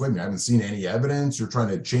trying to persuade me? I haven't seen any evidence. You're trying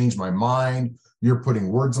to change my mind. You're putting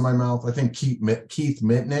words in my mouth. I think Keith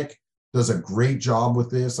Mitnick does a great job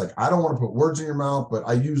with this. Like, I don't want to put words in your mouth, but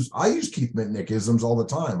I use Keith Mitnick-isms all the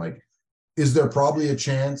time. Like, is there probably a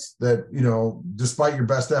chance that, despite your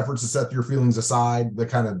best efforts to set your feelings aside, the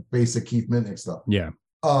kind of basic Keith Mitnick stuff? Yeah.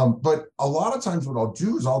 But a lot of times what I'll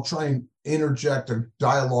do is I'll try and interject a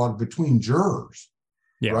dialogue between jurors.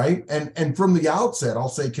 Yeah. Right. And from the outset, I'll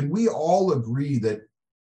say, can we all agree that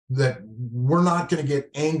we're not going to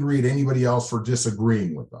get angry at anybody else for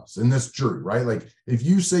disagreeing with us in this jury, right? Like, if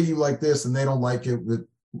you say you like this and they don't like it,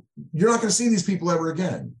 you're not going to see these people ever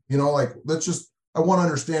again. Like, let's just I want to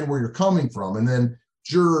understand where you're coming from. And then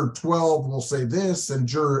juror 12 will say this, and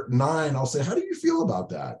juror 9, I'll say, how do you feel about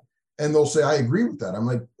that? And they'll say, I agree with that. I'm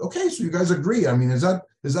like, okay, so you guys agree. I mean, is that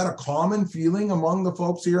a common feeling among the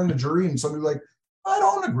folks here in the jury? And somebody like, I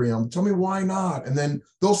don't agree. Tell me why not. And then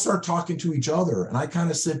they'll start talking to each other. And I kind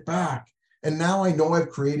of sit back. And now I know I've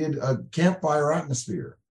created a campfire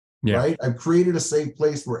atmosphere, right? I've created a safe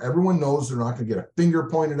place where everyone knows they're not going to get a finger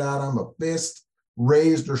pointed at them, a fist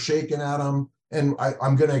raised or shaken at them. And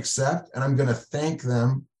I'm going to accept, and I'm going to thank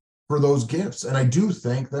them for those gifts. And I do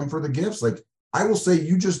thank them for the gifts. Like, I will say,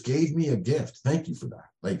 you just gave me a gift. Thank you for that.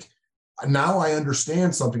 Like, now I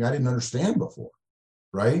understand something I didn't understand before,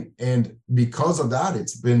 right? And because of that,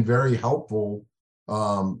 it's been very helpful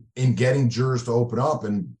in getting jurors to open up.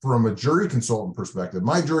 And from a jury consultant perspective,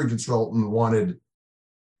 my jury consultant wanted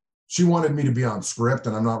me to be on script,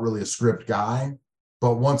 and I'm not really a script guy.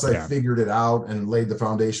 But once I figured it out and laid the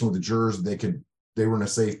foundation with the jurors, they were in a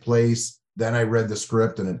safe place. Then I read the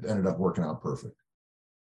script, and it ended up working out perfect.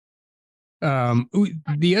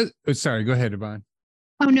 Sorry, go ahead, Yvonne.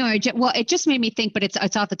 Oh no! It just made me think, but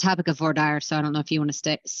it's off the topic of voir dire, so I don't know if you want to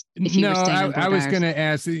stay. I was going to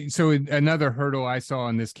ask. So another hurdle I saw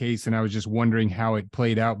in this case, and I was just wondering how it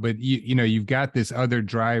played out. But you've got this other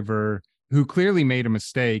driver who clearly made a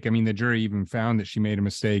mistake. I mean, the jury even found that she made a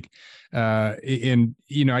mistake. And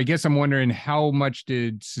I guess I'm wondering, how much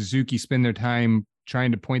did Suzuki spend their time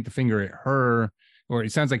trying to point the finger at her, or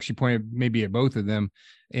it sounds like she pointed maybe at both of them.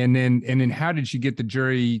 And then how did she get the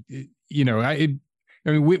jury?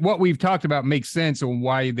 What we've talked about makes sense on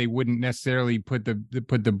why they wouldn't necessarily put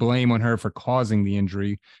the blame on her for causing the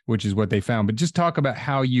injury, which is what they found. But just talk about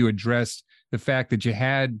how you addressed the fact that you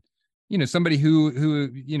had, somebody who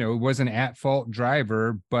was an at-fault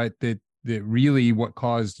driver, but that really what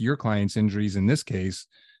caused your client's injuries in this case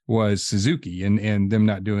was Suzuki and them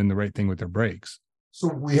not doing the right thing with their brakes.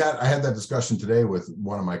 So I had that discussion today with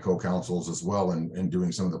one of my co-counsels as well, and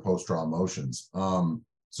doing some of the post-trial motions.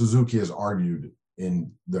 Suzuki has argued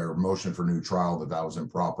in their motion for new trial that was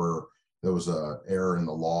improper. There was an error in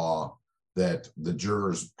the law, that the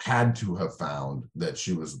jurors had to have found that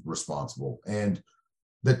she was responsible. And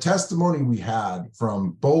the testimony we had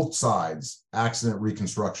from both sides, accident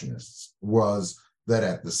reconstructionists, was that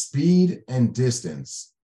at the speed and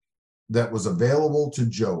distance that was available to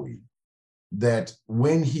Joey, that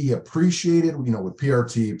when he appreciated, with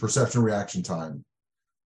PRT, perception reaction time,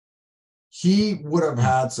 he would have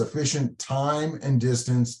had sufficient time and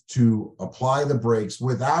distance to apply the brakes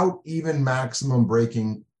without even maximum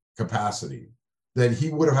braking capacity, that he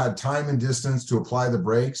would have had time and distance to apply the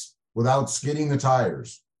brakes without skidding the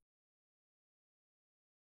tires.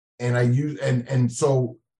 And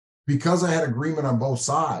so because I had agreement on both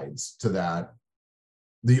sides to that,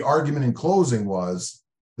 the argument in closing was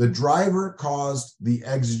the driver caused the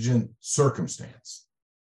exigent circumstance,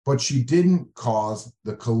 but she didn't cause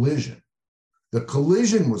the collision. The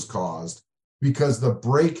collision was caused because the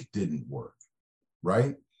brake didn't work,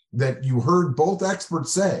 right? That you heard both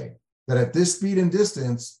experts say that at this speed and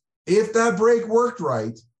distance, if that brake worked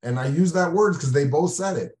right, and I use that word because they both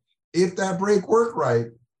said it, if that brake worked right,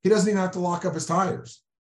 he doesn't even have to lock up his tires.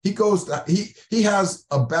 He has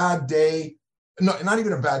a bad day, not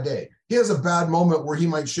even a bad day. He has a bad moment where he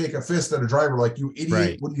might shake a fist at a driver like, you idiot,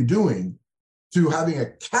 right, what are you doing? To having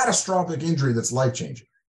a catastrophic injury that's life-changing.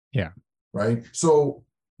 Yeah. Right. So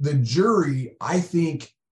the jury, I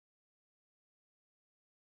think,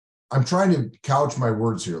 I'm trying to couch my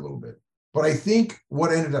words here a little bit, but I think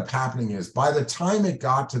what ended up happening is by the time it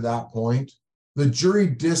got to that point, the jury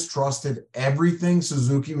distrusted everything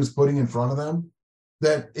Suzuki was putting in front of them,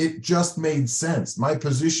 that it just made sense. My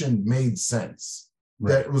position made sense.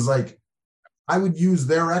 Right. That it was like, I would use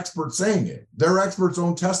their expert saying it. Their expert's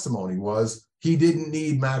own testimony was he didn't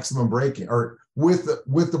need maximum braking, or with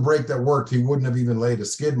the brake that worked, he wouldn't have even laid a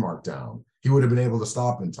skid mark down. He would have been able to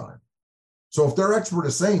stop in time. So if their expert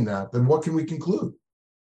is saying that, then what can we conclude?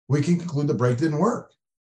 We can conclude the brake didn't work,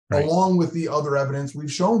 right, along with the other evidence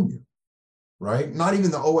we've shown you, right? Not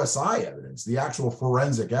even the OSI evidence, the actual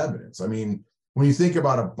forensic evidence. I mean, when you think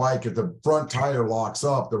about a bike, if the front tire locks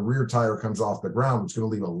up, the rear tire comes off the ground, it's going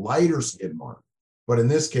to leave a lighter skid mark. But in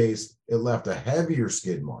this case, it left a heavier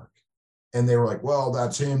skid mark. And they were like, well,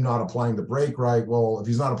 that's him not applying the brake right. Well, if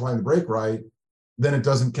he's not applying the brake right, then it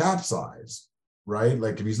doesn't capsize, right?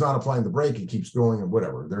 Like if he's not applying the brake, it keeps going and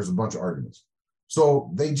whatever. There's a bunch of arguments.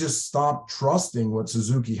 So they just stopped trusting what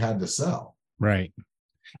Suzuki had to sell. Right.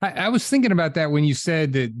 I was thinking about that when you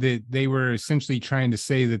said that they were essentially trying to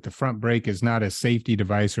say that the front brake is not a safety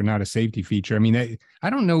device or not a safety feature. I mean, I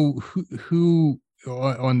don't know who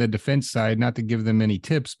on the defense side, not to give them any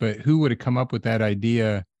tips, but who would have come up with that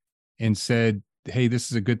idea and said, hey, this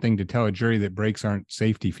is a good thing to tell a jury that brakes aren't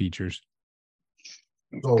safety features?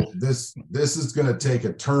 So this is going to take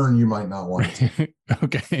a turn you might not want to take.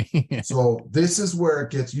 Okay. So this is where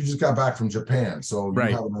it gets, you just got back from Japan, so you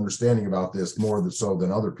Right. have an understanding about this more so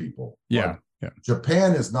than other people. Yeah. But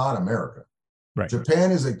Japan is not America. Right.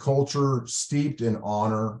 Japan is a culture steeped in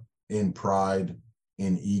honor, in pride,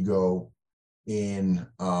 in ego, in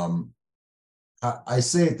I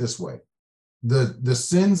say it this way. The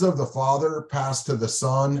sins of the father pass to the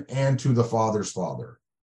son and to the father's father.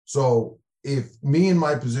 So if me in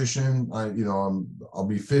my position, I'll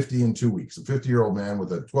be 50 in 2 weeks, a 50-year-old man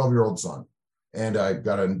with a 12-year-old son, and I've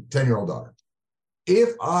got a 10-year-old daughter.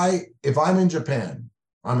 If I'm in Japan,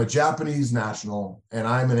 I'm a Japanese national, and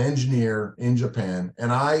I'm an engineer in Japan,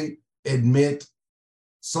 and I admit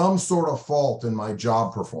some sort of fault in my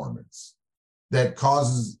job performance that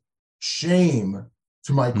causes shame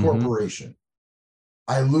to my corporation.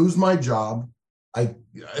 I lose my job.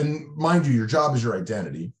 And mind you, your job is your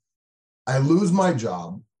identity. I lose my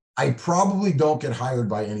job. I probably don't get hired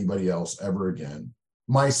by anybody else ever again.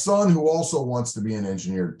 My son, who also wants to be an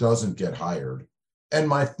engineer, doesn't get hired. And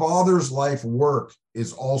my father's life work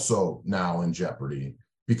is also now in jeopardy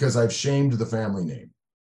because I've shamed the family name.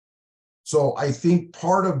 So I think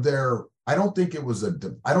part of I don't think it was a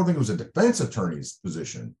defense attorney's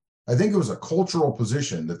position. I think it was a cultural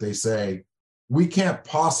position that they say, we can't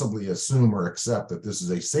possibly assume or accept that this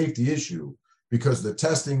is a safety issue because the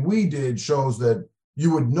testing we did shows that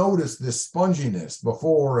you would notice this sponginess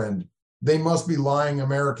before, and they must be lying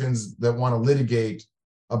Americans that want to litigate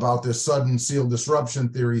about this sudden seal disruption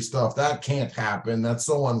theory stuff. That can't happen. That's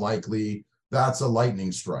so unlikely. That's a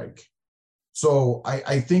lightning strike. So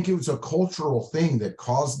I think it was a cultural thing that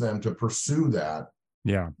caused them to pursue that.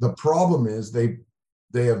 Yeah. The problem is they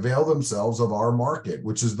avail themselves of our market,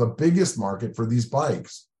 which is the biggest market for these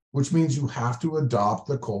bikes, which means you have to adopt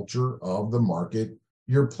the culture of the market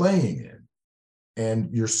you're playing in.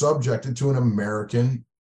 And you're subjected to an American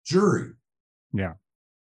jury. Yeah.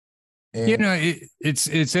 And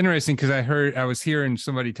it's interesting because I was hearing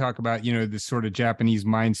somebody talk about, this sort of Japanese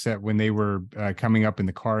mindset when they were coming up in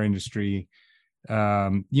the car industry.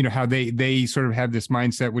 How they sort of have this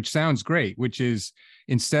mindset, which sounds great, which is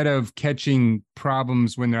instead of catching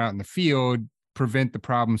problems when they're out in the field, prevent the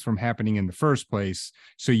problems from happening in the first place.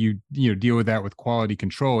 So you deal with that with quality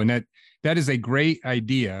control. And that is a great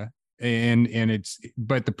idea.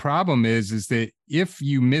 But the problem is that if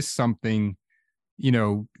you miss something,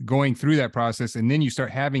 going through that process, and then you start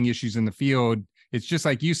having issues in the field, it's just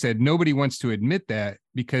like you said, nobody wants to admit that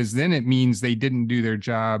because then it means they didn't do their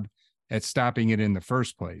job at stopping it in the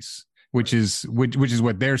first place, which is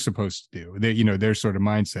what they're supposed to do. Their sort of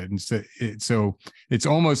mindset. And so it's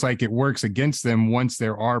almost like it works against them once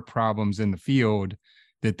there are problems in the field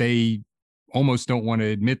that they almost don't want to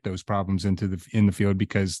admit those problems in the field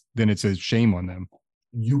because then it's a shame on them.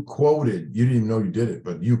 You didn't even know you did it,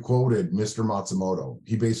 but you quoted Mr. Matsumoto.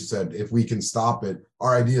 He basically said, if we can stop it,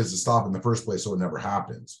 our idea is to stop it in the first place so it never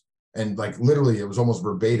happens. And like literally, it was almost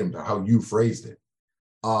verbatim to how you phrased it.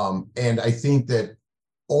 And I think that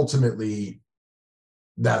ultimately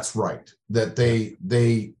that's right, that they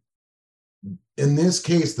in this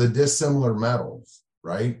case, the dissimilar metals,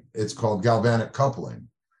 right? It's called galvanic coupling.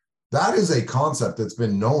 That is a concept that's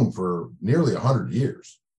been known for nearly 100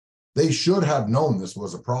 years. They should have known this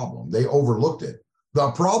was a problem. They overlooked it.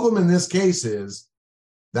 The problem in this case is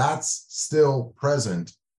that's still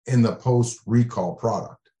present in the post-recall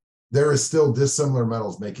product. There is still dissimilar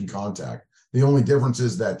metals making contact. The only difference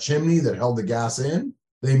is that chimney that held the gas in,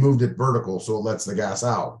 they moved it vertical so it lets the gas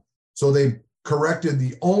out. So they corrected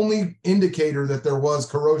the only indicator that there was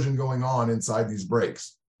corrosion going on inside these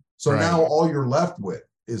brakes. So now all you're left with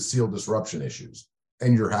is seal disruption issues,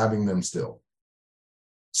 and you're having them still.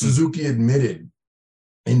 Suzuki admitted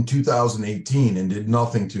in 2018 and did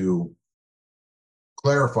nothing to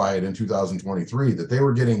clarify it in 2023 that they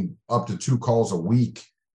were getting up to 2 calls a week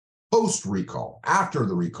post-recall, after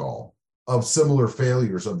the recall, of similar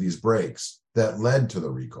failures of these brakes that led to the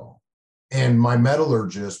recall. And my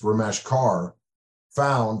metallurgist, Ramesh Kar,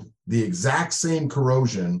 found the exact same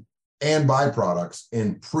corrosion and byproducts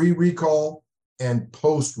in pre-recall and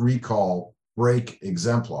post-recall brake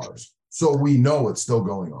exemplars. So we know it's still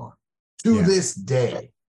going on. To this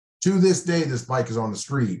day, this bike is on the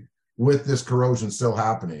street with this corrosion still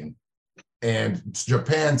happening. And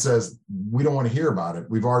Japan says, we don't want to hear about it.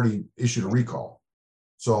 We've already issued a recall.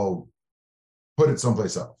 So put it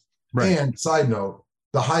someplace else. Right. And side note,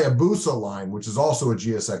 the Hayabusa line, which is also a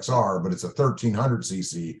GSXR, but it's a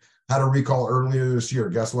 1300cc, Had a recall earlier this year.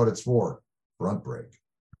 Guess what it's for? Front brake.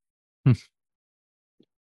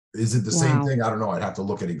 Is it the same thing? I don't know. I'd have to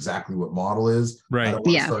look at exactly what model is. Right. I don't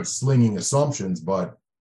want to start slinging assumptions, but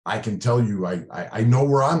I can tell you, I know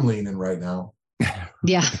where I'm leaning right now.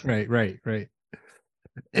 Yeah. Right.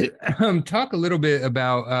 Talk a little bit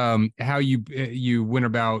about how you went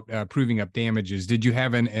about proving up damages. Did you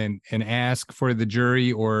have an ask for the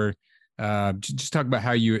jury, or just talk about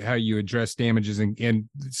how you address damages, and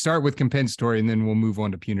start with compensatory, and then we'll move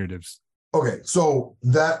on to punitives. Okay, so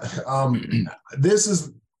that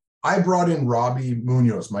I brought in Robbie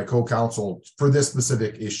Munoz, my co-counsel, for this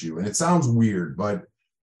specific issue, and it sounds weird, but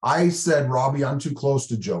I said, Robbie, I'm too close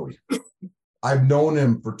to Joey. I've known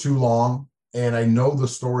him for too long, and I know the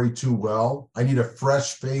story too well. I need a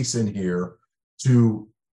fresh face in here to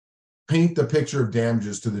paint the picture of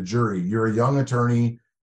damages to the jury. You're a young attorney,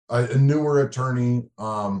 a newer attorney.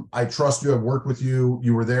 I trust you. I've worked with you.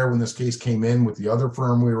 You were there when this case came in with the other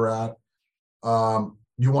firm we were at.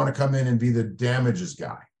 You want to come in and be the damages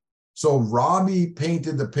guy. So Robbie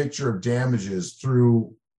painted the picture of damages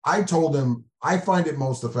through, I told him, I find it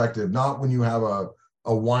most effective, not when you have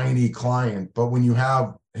a whiny client, but when you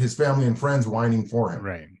have his family and friends whining for him.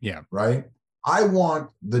 Right. Yeah. Right. I want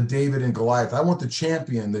the David and Goliath. I want the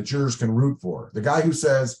champion that jurors can root for. The guy who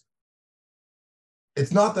says,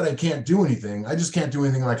 it's not that I can't do anything. I just can't do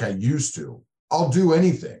anything like I used to. I'll do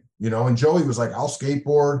anything, and Joey was like, I'll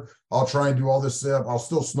skateboard. I'll try and do all this stuff. I'll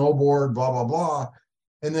still snowboard, blah, blah, blah.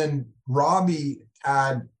 And then Robbie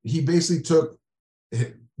he basically took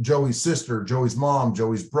Joey's sister, Joey's mom,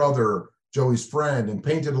 Joey's brother, Joey's friend, and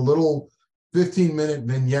painted a little 15-minute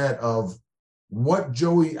vignette of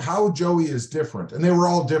how Joey is different. And they were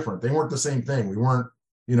all different. They weren't the same thing. We weren't,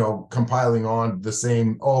 compiling on the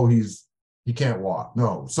same, he can't walk.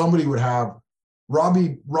 No, somebody would have,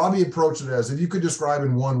 Robbie approached it as, if you could describe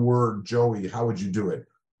in one word Joey, how would you do it?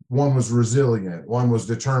 One was resilient, one was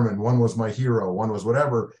determined, one was my hero, one was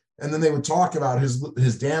whatever. And then they would talk about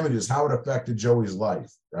his damages, how it affected Joey's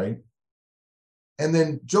life, right? And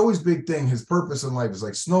then Joey's big thing, his purpose in life is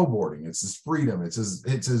like snowboarding. It's his freedom. It's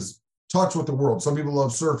his touch with the world. Some people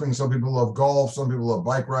love surfing. Some people love golf. Some people love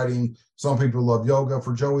bike riding. Some people love yoga.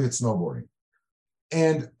 For Joey, it's snowboarding.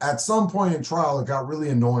 And at some point in trial, it got really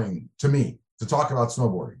annoying to me to talk about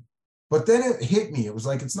snowboarding. But then it hit me. It was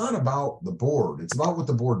like, it's not about the board. It's about what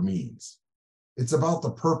the board means. It's about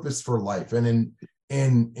the purpose for life. And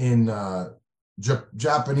in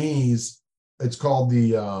Japanese, it's called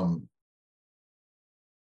the,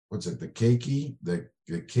 the keiki? The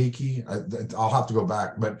keiki? I'll have to go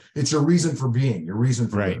back, but it's your reason for being, your reason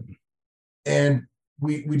for living. And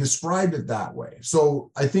we described it that way.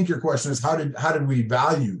 So I think your question is, how did we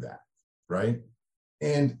value that, right?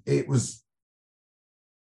 And it was,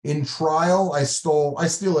 in trial, I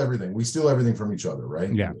steal everything. We steal everything from each other,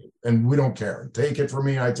 right? Yeah. And we don't care. Take it from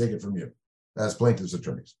me, I take it from you, as plaintiff's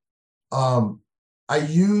attorneys. I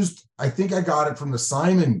think I got it from the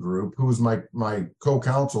Simon Group, who was my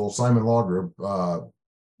co-counsel, Simon Law Group,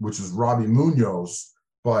 which was Robbie Munoz,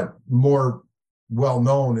 but more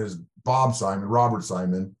well-known as Robert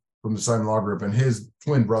Simon from the Simon Law Group, and his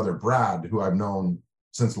twin brother, Brad, who I've known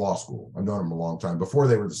since law school. I've known him a long time, before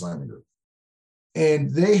they were the Simon Group.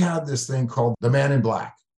 And they had this thing called the Man in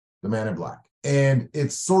Black. And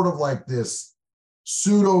it's sort of like this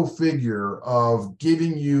pseudo figure of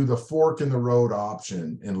giving you the fork in the road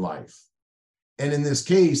option in life. And in this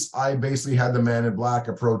case, I basically had the Man in Black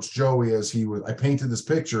approach Joey as I painted this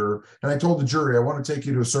picture, and I told the jury, I want to take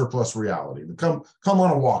you to a surplus reality. Come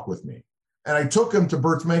on a walk with me. And I took him to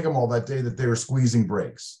Bert's Mega Mall that day that they were squeezing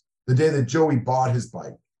brakes, the day that Joey bought his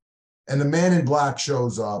bike. And the Man in Black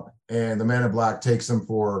shows up, and the Man in Black takes him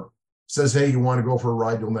says, hey, you want to go for a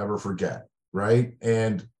ride you'll never forget, right?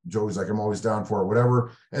 And Joey's like, I'm always down for it,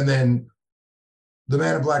 whatever. And then the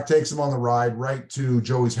Man in Black takes him on the ride right to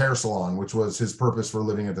Joey's hair salon, which was his purpose for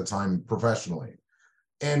living at the time professionally.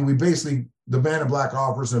 And the Man in Black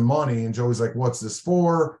offers him money, and Joey's like, what's this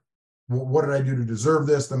for? What did I do to deserve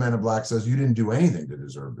this? The Man in Black says, you didn't do anything to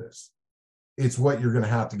deserve this. It's what you're going to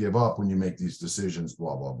have to give up when you make these decisions,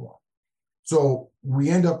 blah, blah, blah. So we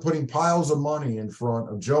end up putting piles of money in front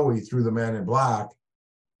of Joey through the Man in Black.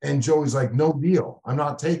 And Joey's like, no deal. I'm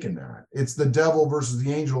not taking that. It's the devil versus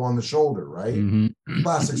the angel on the shoulder, right? Mm-hmm.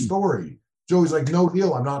 Classic story. Joey's like, no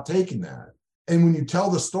deal. I'm not taking that. And when you tell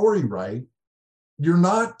the story right, you're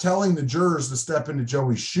not telling the jurors to step into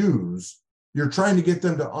Joey's shoes. You're trying to get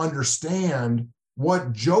them to understand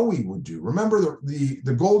what Joey would do. Remember,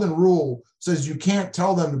 the golden rule says you can't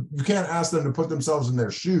ask them to put themselves in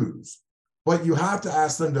their shoes. But you have to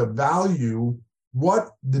ask them to value what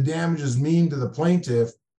the damages mean to the plaintiff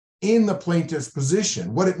in the plaintiff's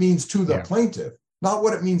position, what it means to the plaintiff, not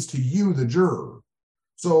what it means to you, the juror.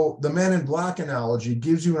 So the Men in Black analogy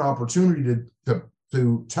gives you an opportunity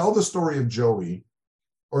to tell the story of Joey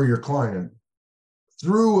or your client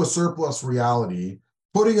through a surplus reality,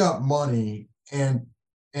 putting up money and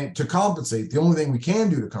to compensate, the only thing we can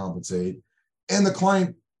do to compensate, and the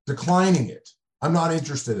client declining it. I'm not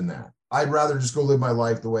interested in that. I'd rather just go live my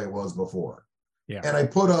life the way it was before. Yeah. And I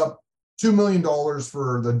put up $2 million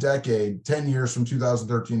for the decade, 10 years from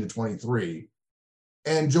 2013 to 23.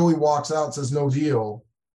 And Joey walks out and says, no deal.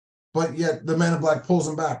 But yet the Men in Black pulls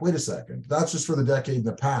him back. Wait a second. That's just for the decade in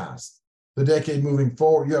the past. The decade moving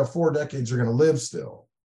forward, you have 4 decades you're going to live still,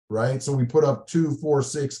 right? So we put up 2, 4,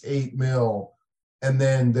 6, 8 mil. And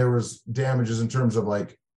then there was damages in terms of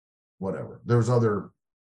like, whatever. There was other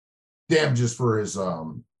damages for his,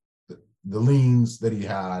 the liens that he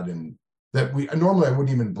had, and that we normally I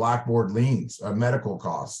wouldn't even blackboard liens, medical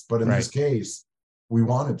costs. But in this case, we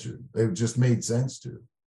wanted to. It just made sense to.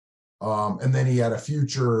 And then he had a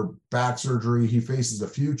future back surgery. He faces a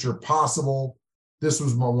future possible, this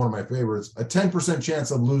was one of my favorites, a 10%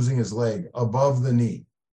 chance of losing his leg above the knee.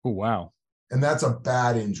 Oh, wow. And that's a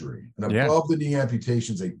bad injury. And above the knee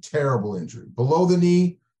amputation is a terrible injury. Below the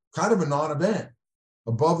knee, kind of a non-event.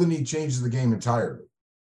 Above the knee changes the game entirely.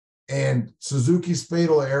 And Suzuki's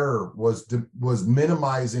fatal error was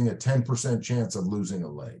minimizing a 10% chance of losing a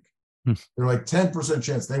leg. They're like 10%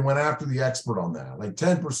 chance. They went after the expert on that. Like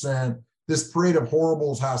 10%, this parade of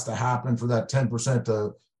horribles has to happen for that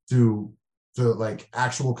 10% to like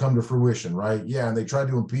actual come to fruition, right? Yeah, and they tried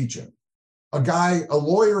to impeach him. A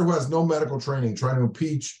lawyer who has no medical training trying to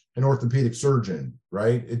impeach an orthopedic surgeon,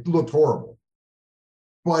 right? It looked horrible.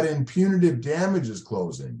 But in punitive damages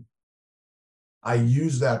closing, I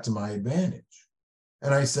used that to my advantage.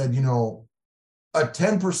 And I said, a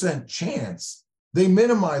 10% chance, they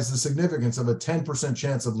minimize the significance of a 10%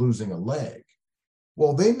 chance of losing a leg.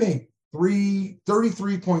 Well, they make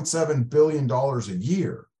 $33.7 billion a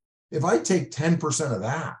year. If I take 10% of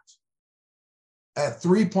that at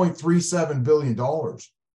 $3.37 billion,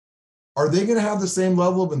 are they going to have the same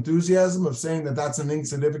level of enthusiasm of saying that that's an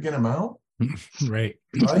insignificant amount? Right.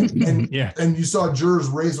 And and you saw jurors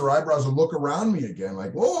raise their eyebrows and look around me again,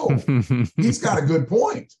 like, whoa, he's got a good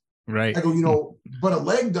point. Right. I go, but a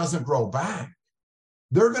leg doesn't grow back.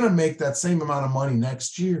 They're going to make that same amount of money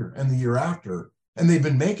next year and the year after. And they've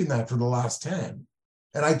been making that for the last 10.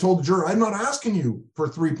 And I told the juror, I'm not asking you for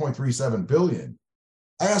 $3.37 billion.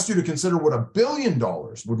 I asked you to consider what $1 billion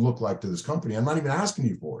would look like to this company. I'm not even asking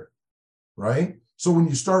you for it. Right. So when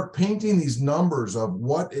you start painting these numbers of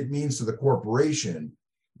what it means to the corporation,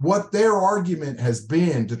 what their argument has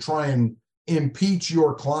been to try and impeach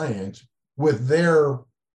your client with their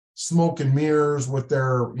smoke and mirrors, with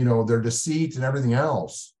their, their deceit and everything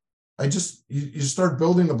else, you start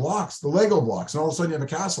building the blocks, the Lego blocks, and all of a sudden you have a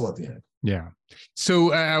castle at the end. Yeah.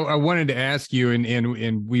 So I wanted to ask you,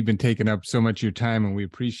 and we've been taking up so much of your time and we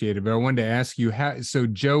appreciate it, but I wanted to ask you so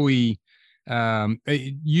Joey,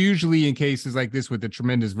 usually in cases like this with a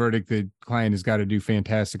tremendous verdict, the client has got to do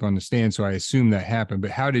fantastic on the stand. So I assume that happened,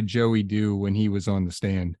 but how did Joey do when he was on the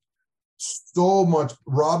stand? So much.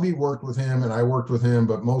 Robbie worked with him and I worked with him,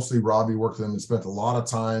 but mostly Robbie worked with him and spent a lot of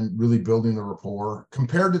time really building the rapport.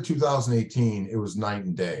 Compared to 2018, it was night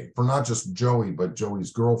and day for not just Joey, but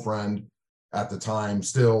Joey's girlfriend at the time.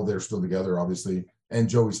 They're still together, obviously, and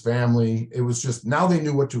Joey's family. It was just, now they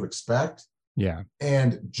knew what to expect. Yeah.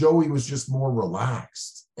 And Joey was just more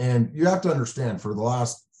relaxed. And you have to understand, for the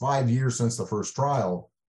last 5 years since the first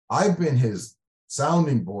trial, I've been his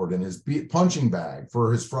sounding board and his punching bag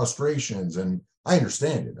for his frustrations. And I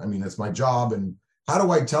understand it. I mean, it's my job. And how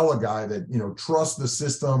do I tell a guy that, trust the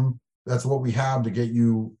system? That's what we have to get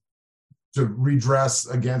you to redress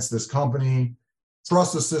against this company.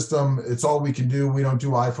 Trust the system. It's all we can do. We don't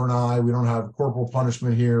do eye for an eye. We don't have corporal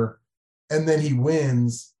punishment here. And then he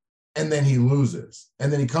wins. And then he loses.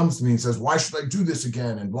 And then he comes to me and says, why should I do this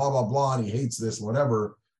again? And blah, blah, blah. And he hates this,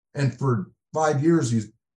 whatever. And for 5 years, he's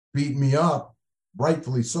beaten me up,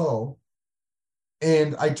 rightfully so.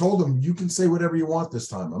 And I told him, you can say whatever you want this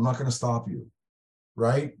time. I'm not going to stop you.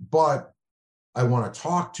 Right. But I want to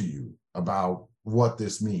talk to you about what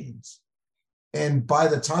this means. And by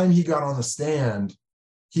the time he got on the stand,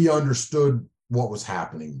 he understood what was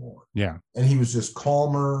happening more. Yeah. And he was just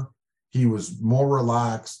calmer. He was more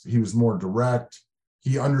relaxed. He was more direct.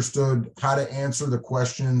 He understood how to answer the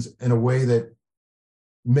questions in a way that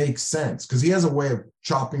makes sense, because he has a way of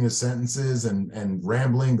chopping his sentences and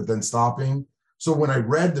rambling, but then stopping. So when I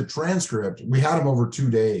read the transcript, we had him over 2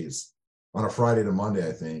 days on a Friday to Monday,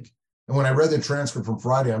 I think. And when I read the transcript from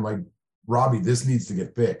Friday, I'm like, Robbie, this needs to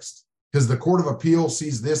get fixed because the Court of Appeal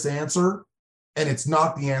sees this answer and it's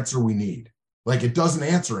not the answer we need. Like, it doesn't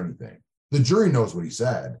answer anything. The jury knows what he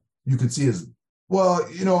said. You could see his, well,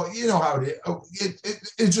 you know how it is.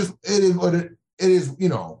 It is what it is, you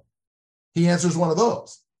know, he answers one of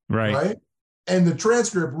those. Right. And the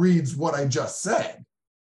transcript reads what I just said.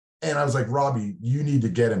 And I was like, Robbie, you need to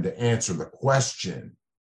get him to answer the question.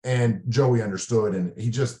 And Joey understood. And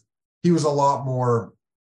he was a lot more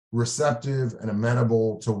receptive and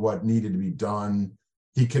amenable to what needed to be done.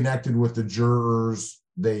 He connected with the jurors.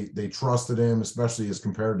 They trusted him, especially as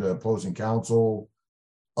compared to opposing counsel.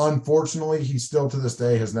 Unfortunately, he still to this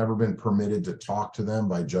day has never been permitted to talk to them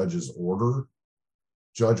by judge's order.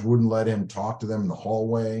 Judge wouldn't let him talk to them in the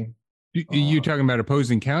hallway. You talking about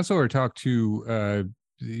opposing counsel or talk to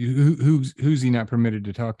who's he not permitted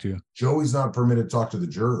to talk to? Joey's not permitted to talk to the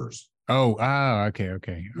jurors.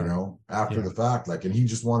 Okay. You know, after the fact, like, and he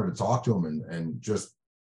just wanted to talk to him and just,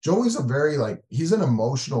 Joey's a very, like, he's an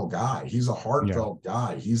emotional guy. He's a heartfelt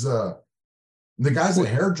guy. The guy's a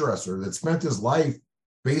hairdresser that spent his life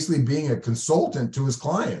basically being a consultant to his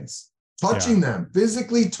clients, touching them,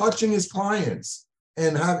 physically touching his clients.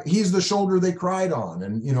 And he's the shoulder they cried on.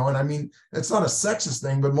 And, you know, and I mean, it's not a sexist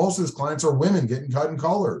thing, but most of his clients are women getting cut in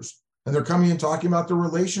colors. And they're coming and talking about their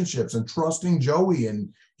relationships and trusting Joey.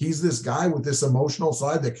 And he's this guy with this emotional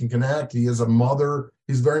side that can connect. He is a mother.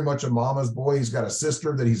 He's very much a mama's boy. He's got a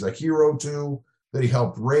sister that he's a hero to, that he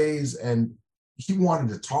helped raise. And he wanted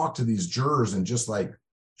to talk to these jurors and just like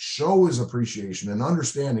show his appreciation and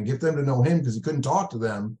understand and get them to know him, because he couldn't talk to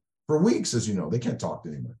them for weeks, as you know. They can't talk to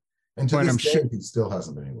anyone. And to this day, he still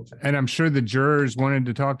hasn't been able to. And I'm sure the jurors wanted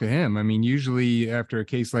to talk to him. I mean, usually after a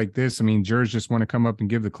case like this, I mean, jurors just want to come up and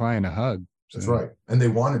give the client a hug. So. That's right. And they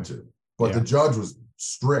wanted to. But the judge was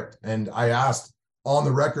strict. And I asked on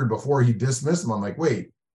the record before he dismissed him, I'm like,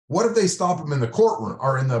 wait, what if they stop him in the courtroom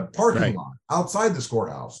or in the parking lot outside this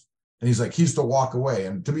courthouse? And he's like, he used to walk away.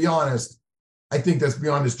 And to be honest, I think that's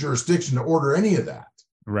beyond his jurisdiction to order any of that.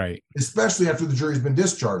 Right. Especially after the jury's been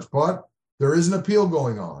discharged. But there is an appeal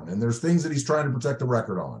going on, and there's things that he's trying to protect the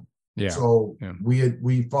record on. Yeah. So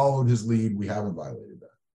we followed his lead. We haven't violated that.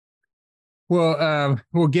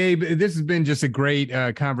 Well, Gabe, this has been just a great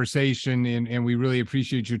conversation, and we really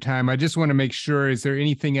appreciate your time. I just want to make sure, is there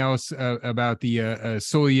anything else about the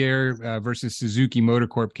Soulliere versus Suzuki Motor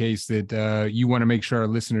Corp case that you want to make sure our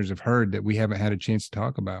listeners have heard that we haven't had a chance to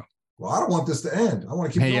talk about? Well, I don't want this to end. I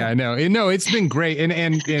want to keep going. Yeah, I know. No, it's been great.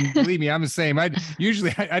 And believe me, I'm the same. I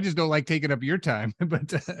just don't like taking up your time,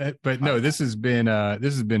 but no, this has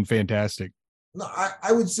been fantastic. No,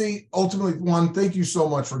 I would say ultimately, one, thank you so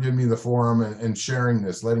much for giving me the forum and sharing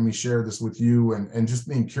this, letting me share this with you and just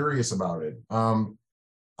being curious about it.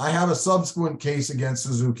 I have a subsequent case against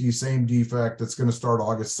Suzuki, same defect, that's going to start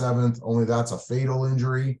August 7th, only that's a fatal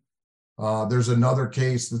injury. There's another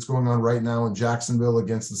case that's going on right now in Jacksonville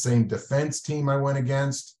against the same defense team I went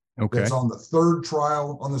against. Okay. That's on the third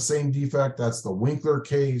trial on the same defect. That's the Winkler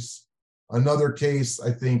case. Another case,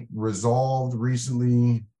 I think, resolved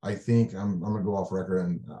recently. I think I'm going to go off record,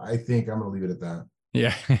 and I think I'm going to leave it at that.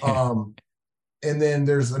 Yeah. And then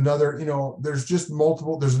there's another, there's just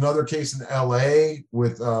multiple. There's another case in LA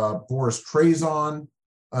with Boris Trazon,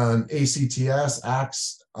 an ACTS,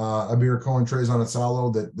 Abir Cohen Trazon and Salo,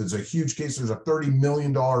 that there's a huge case. There's a $30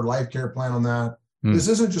 million life care plan on that. This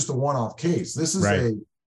isn't just a one-off case. This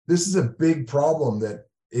is a big problem that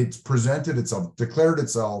it's presented itself, declared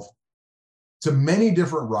itself to many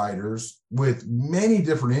different riders with many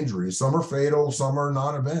different injuries. Some are fatal, some are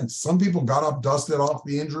non-events. Some people got up, dusted off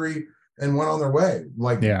the injury, and went on their way,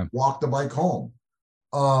 walked the bike home.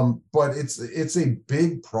 But it's a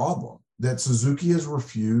big problem that Suzuki has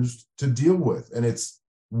refused to deal with. And it's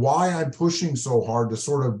why I'm pushing so hard to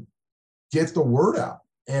sort of get the word out.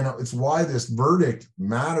 And it's why this verdict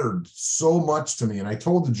mattered so much to me. And I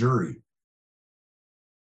told the jury,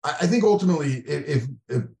 I think ultimately, if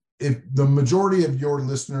the majority of your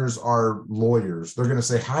listeners are lawyers, they're going to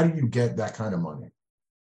say, how do you get that kind of money?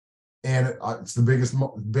 And it's the biggest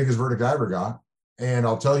verdict I ever got. And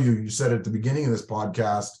I'll tell you, you said at the beginning of this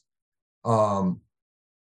podcast, I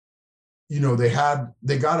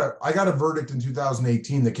got a verdict in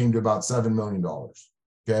 2018 that came to about $7 million.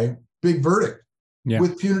 Okay. Big verdict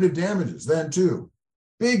with punitive damages then too.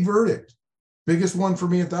 Big verdict. Biggest one for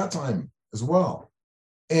me at that time as well.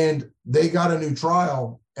 And they got a new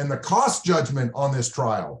trial, and the cost judgment on this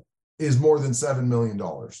trial is more than $7 million.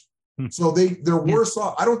 So they're worse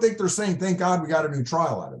off. I don't think they're saying, thank God we got a new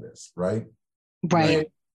trial out of this, right? Right.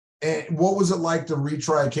 And what was it like to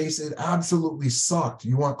retry a case? It absolutely sucked.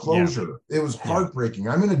 You want closure. It was heartbreaking.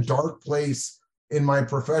 I'm in a dark place in my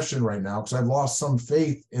profession right now because I've lost some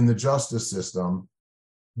faith in the justice system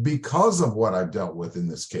because of what I've dealt with in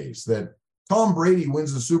this case. That Tom Brady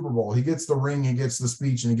wins the Super Bowl, he gets the ring, he gets the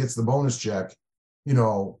speech, and he gets the bonus check,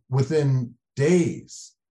 within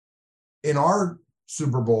days. In our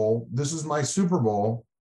Super Bowl, this is my Super Bowl,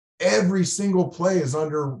 every single play is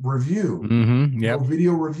under review,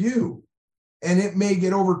 video review, and it may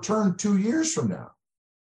get overturned 2 years from now.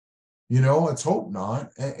 Let's hope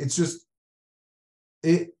not. It's just,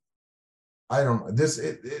 I don't know.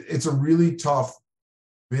 It's a really tough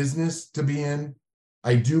business to be in.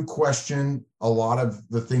 I do question a lot of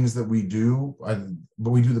the things that we do, but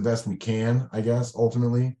we do the best we can, I guess,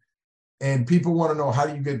 ultimately. And people want to know, how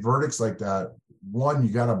do you get verdicts like that? One,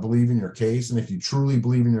 you got to believe in your case. And if you truly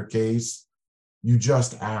believe in your case, you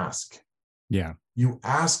just ask. Yeah. You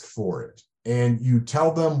ask for it and you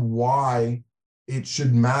tell them why it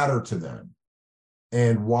should matter to them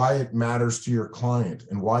and why it matters to your client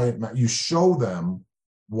and why you show them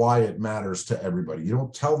why it matters to everybody. You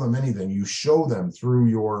don't tell them anything. You show them through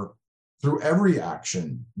every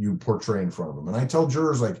action you portray in front of them. And I tell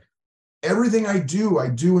jurors, like, everything I do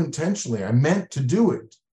intentionally. I meant to do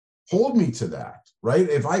it. Hold me to that, right?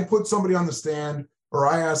 If I put somebody on the stand or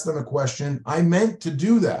I ask them a question, I meant to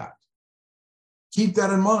do that. Keep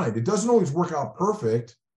that in mind. It doesn't always work out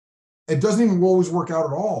perfect. It doesn't even always work out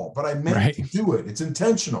at all, but I meant to do it. It's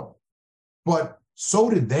intentional. But so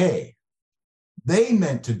did they. They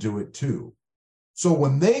meant to do it too. So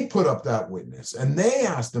when they put up that witness and they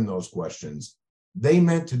asked them those questions, they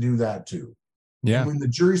meant to do that too. Yeah. And when the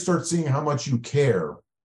jury starts seeing how much you care,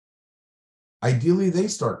 ideally they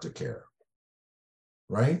start to care.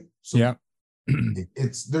 Right? So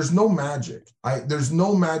there's no magic. There's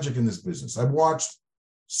no magic in this business. I've watched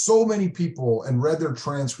so many people and read their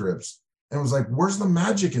transcripts and was like, where's the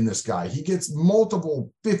magic in this guy? He gets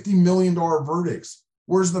multiple $50 million verdicts.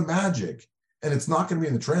 Where's the magic? And it's not going to be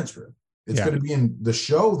in the transcript. It's going to be in the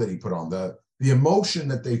show that he put on, the emotion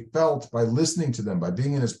that they felt by listening to them, by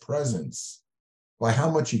being in his presence, by how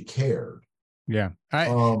much he cared. Yeah,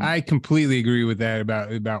 I completely agree with that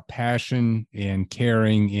about passion and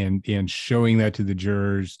caring and showing that to the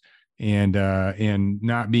jurors and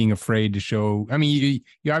not being afraid to show. I mean,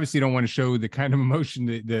 you obviously don't want to show the kind of emotion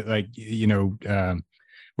that like,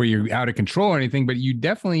 where you're out of control or anything, but you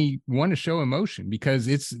definitely want to show emotion because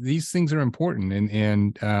these things are important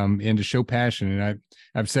and to show passion. And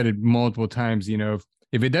I've said it multiple times,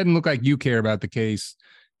 if it doesn't look like you care about the case,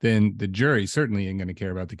 then the jury certainly ain't going to care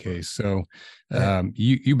about the case. So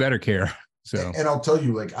you better care. So, and I'll tell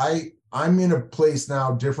you, like, I'm in a place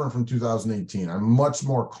now different from 2018. I'm much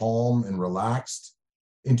more calm and relaxed.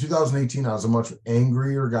 In 2018, I was a much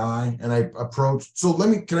angrier guy, and I approached. So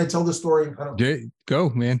can I tell this story? Go,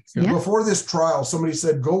 man. Go. Yeah. Before this trial, somebody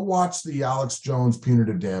said, go watch the Alex Jones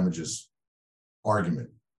punitive damages argument.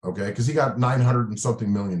 Okay. Because he got $900 and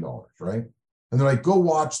something million, right? And they're like, go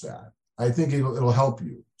watch that. I think it'll help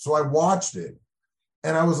you. So I watched it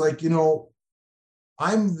and I was like,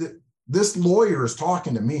 this lawyer is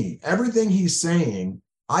talking to me. Everything he's saying,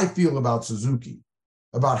 I feel about Suzuki,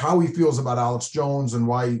 about how he feels about Alex Jones and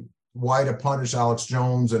why to punish Alex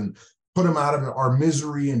Jones and put him out of our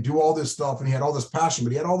misery and do all this stuff. And he had all this passion,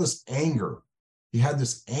 but he had all this anger. He had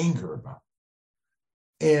this anger about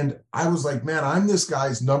it. And I was like, man, I'm this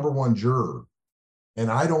guy's number one juror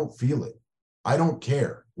and I don't feel it. I don't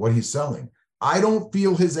care what he's selling. I don't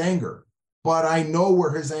feel his anger, but I know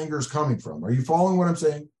where his anger is coming from. Are you following what I'm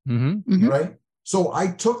saying? Mm-hmm. Right? So I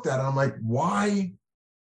took that and I'm like, why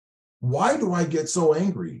do I get so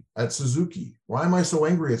angry at Suzuki? Why am I so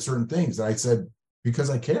angry at certain things? And I said,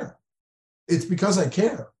 because I care. It's because I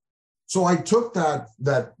care. So I took that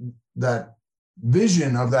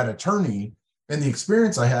vision of that attorney and the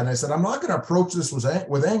experience I had, and I said, I'm not going to approach this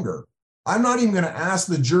with anger. I'm not even going to ask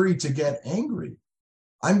the jury to get angry.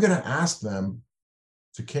 I'm going to ask them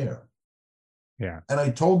to care. Yeah. And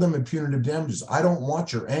I told them in punitive damages, I don't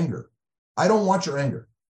want your anger. I don't want your anger.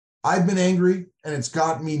 I've been angry and it's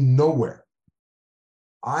got me nowhere.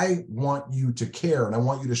 I want you to care and I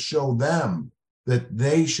want you to show them that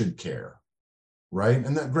they should care. Right.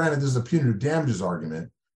 And that, granted, this is a punitive damages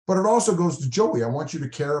argument, but it also goes to Joey. I want you to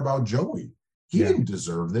care about Joey. He didn't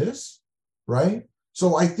deserve this. Right.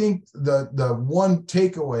 So I think the one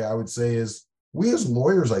takeaway I would say is we as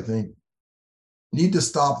lawyers, I think, need to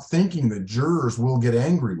stop thinking that jurors will get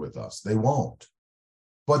angry with us. They won't,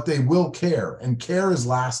 but they will care, and care is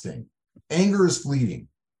lasting. Anger is fleeting,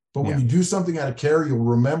 but when you do something out of care, you'll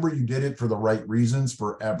remember you did it for the right reasons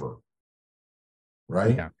forever.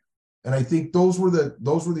 Right. Yeah. And I think those were the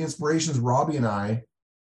inspirations Robbie and I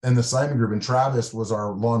and the Simon Group, and Travis was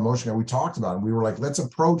our law and motion guy. We talked about it. And we were like, let's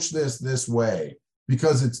approach this way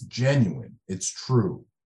because it's genuine. It's true.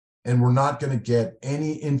 And we're not going to get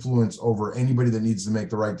any influence over anybody that needs to make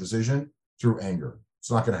the right decision through anger.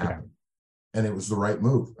 It's not going to happen. Yeah. And it was the right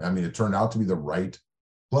move. I mean, it turned out to be the right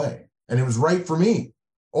play. And it was right for me.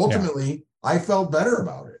 Ultimately, I felt better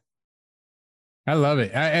about it. I love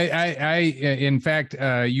it. I in fact,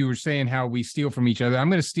 you were saying how we steal from each other. I'm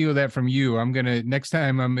going to steal that from you. Next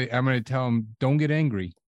time I'm going to tell them, don't get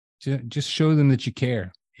angry. Just show them that you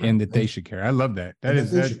care and that they should care. I love that.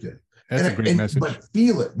 That's a great message. But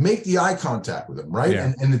feel it, make the eye contact with them. Right.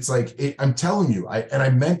 Yeah. And it's like, I'm telling you, I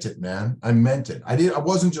meant it, man. I meant it. I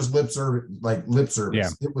wasn't just lip service. Yeah.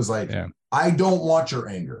 It was like, I don't want your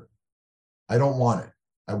anger. I don't want it.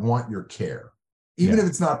 I want your care. Even if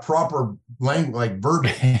it's not proper language, like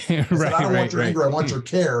verbiage. I don't want your anger, I want your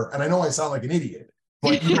care. And I know I sound like an idiot,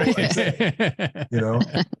 but you know what I'm saying, you know?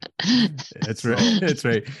 That's right. That's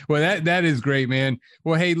right. Well, that is great, man.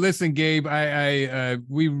 Well, hey, listen, Gabe,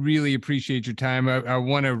 we really appreciate your time. I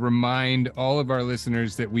want to remind all of our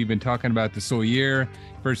listeners that we've been talking about the Soulliere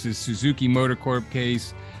versus Suzuki Motor Corp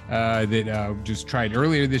case that just tried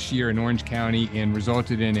earlier this year in Orange County and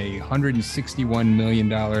resulted in a $161 million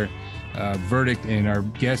verdict. And our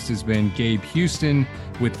guest has been Gabe Houston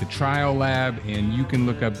with the Trial Lab, and you can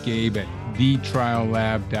look up Gabe at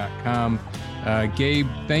thetriallab.com. Gabe,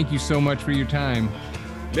 thank you so much for your time.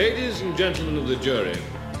 Ladies and gentlemen of the jury,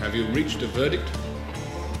 have you reached a verdict?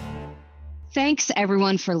 Thanks,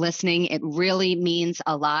 everyone, for listening. It really means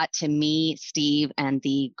a lot to me, Steve, and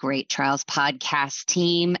the Great Trials podcast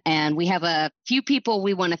team. And we have a few people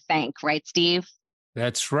we want to thank, right, Steve?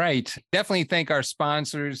 That's right. Definitely thank our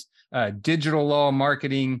sponsors, Digital Law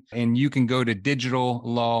Marketing, and you can go to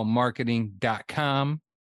digitallawmarketing.com.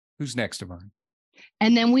 Who's next, Yvonne?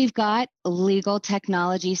 And then we've got Legal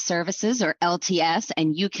Technology Services, or LTS,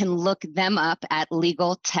 and you can look them up at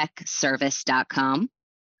legaltechservice.com.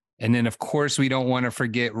 And then, of course, we don't want to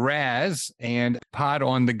forget Raz and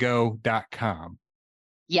podonthego.com.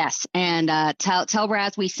 Yes, and tell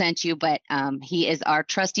Raz we sent you, but he is our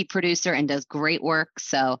trusty producer and does great work.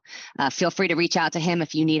 So feel free to reach out to him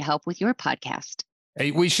if you need help with your podcast.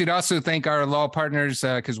 Hey, we should also thank our law partners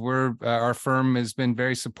because our firm has been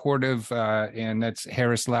very supportive, and that's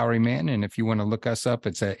Harris Lowry Mann. And if you want to look us up,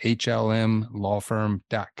 it's at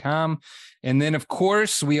hlmlawfirm.com. And then, of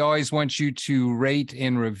course, we always want you to rate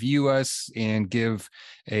and review us and give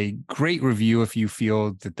a great review if you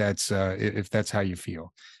feel that's if that's how you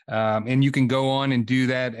feel. And you can go on and do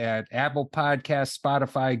that at Apple Podcasts,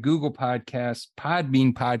 Spotify, Google Podcasts,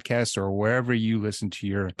 Podbean Podcasts, or wherever you listen to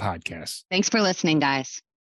your podcasts. Thanks for listening, guys.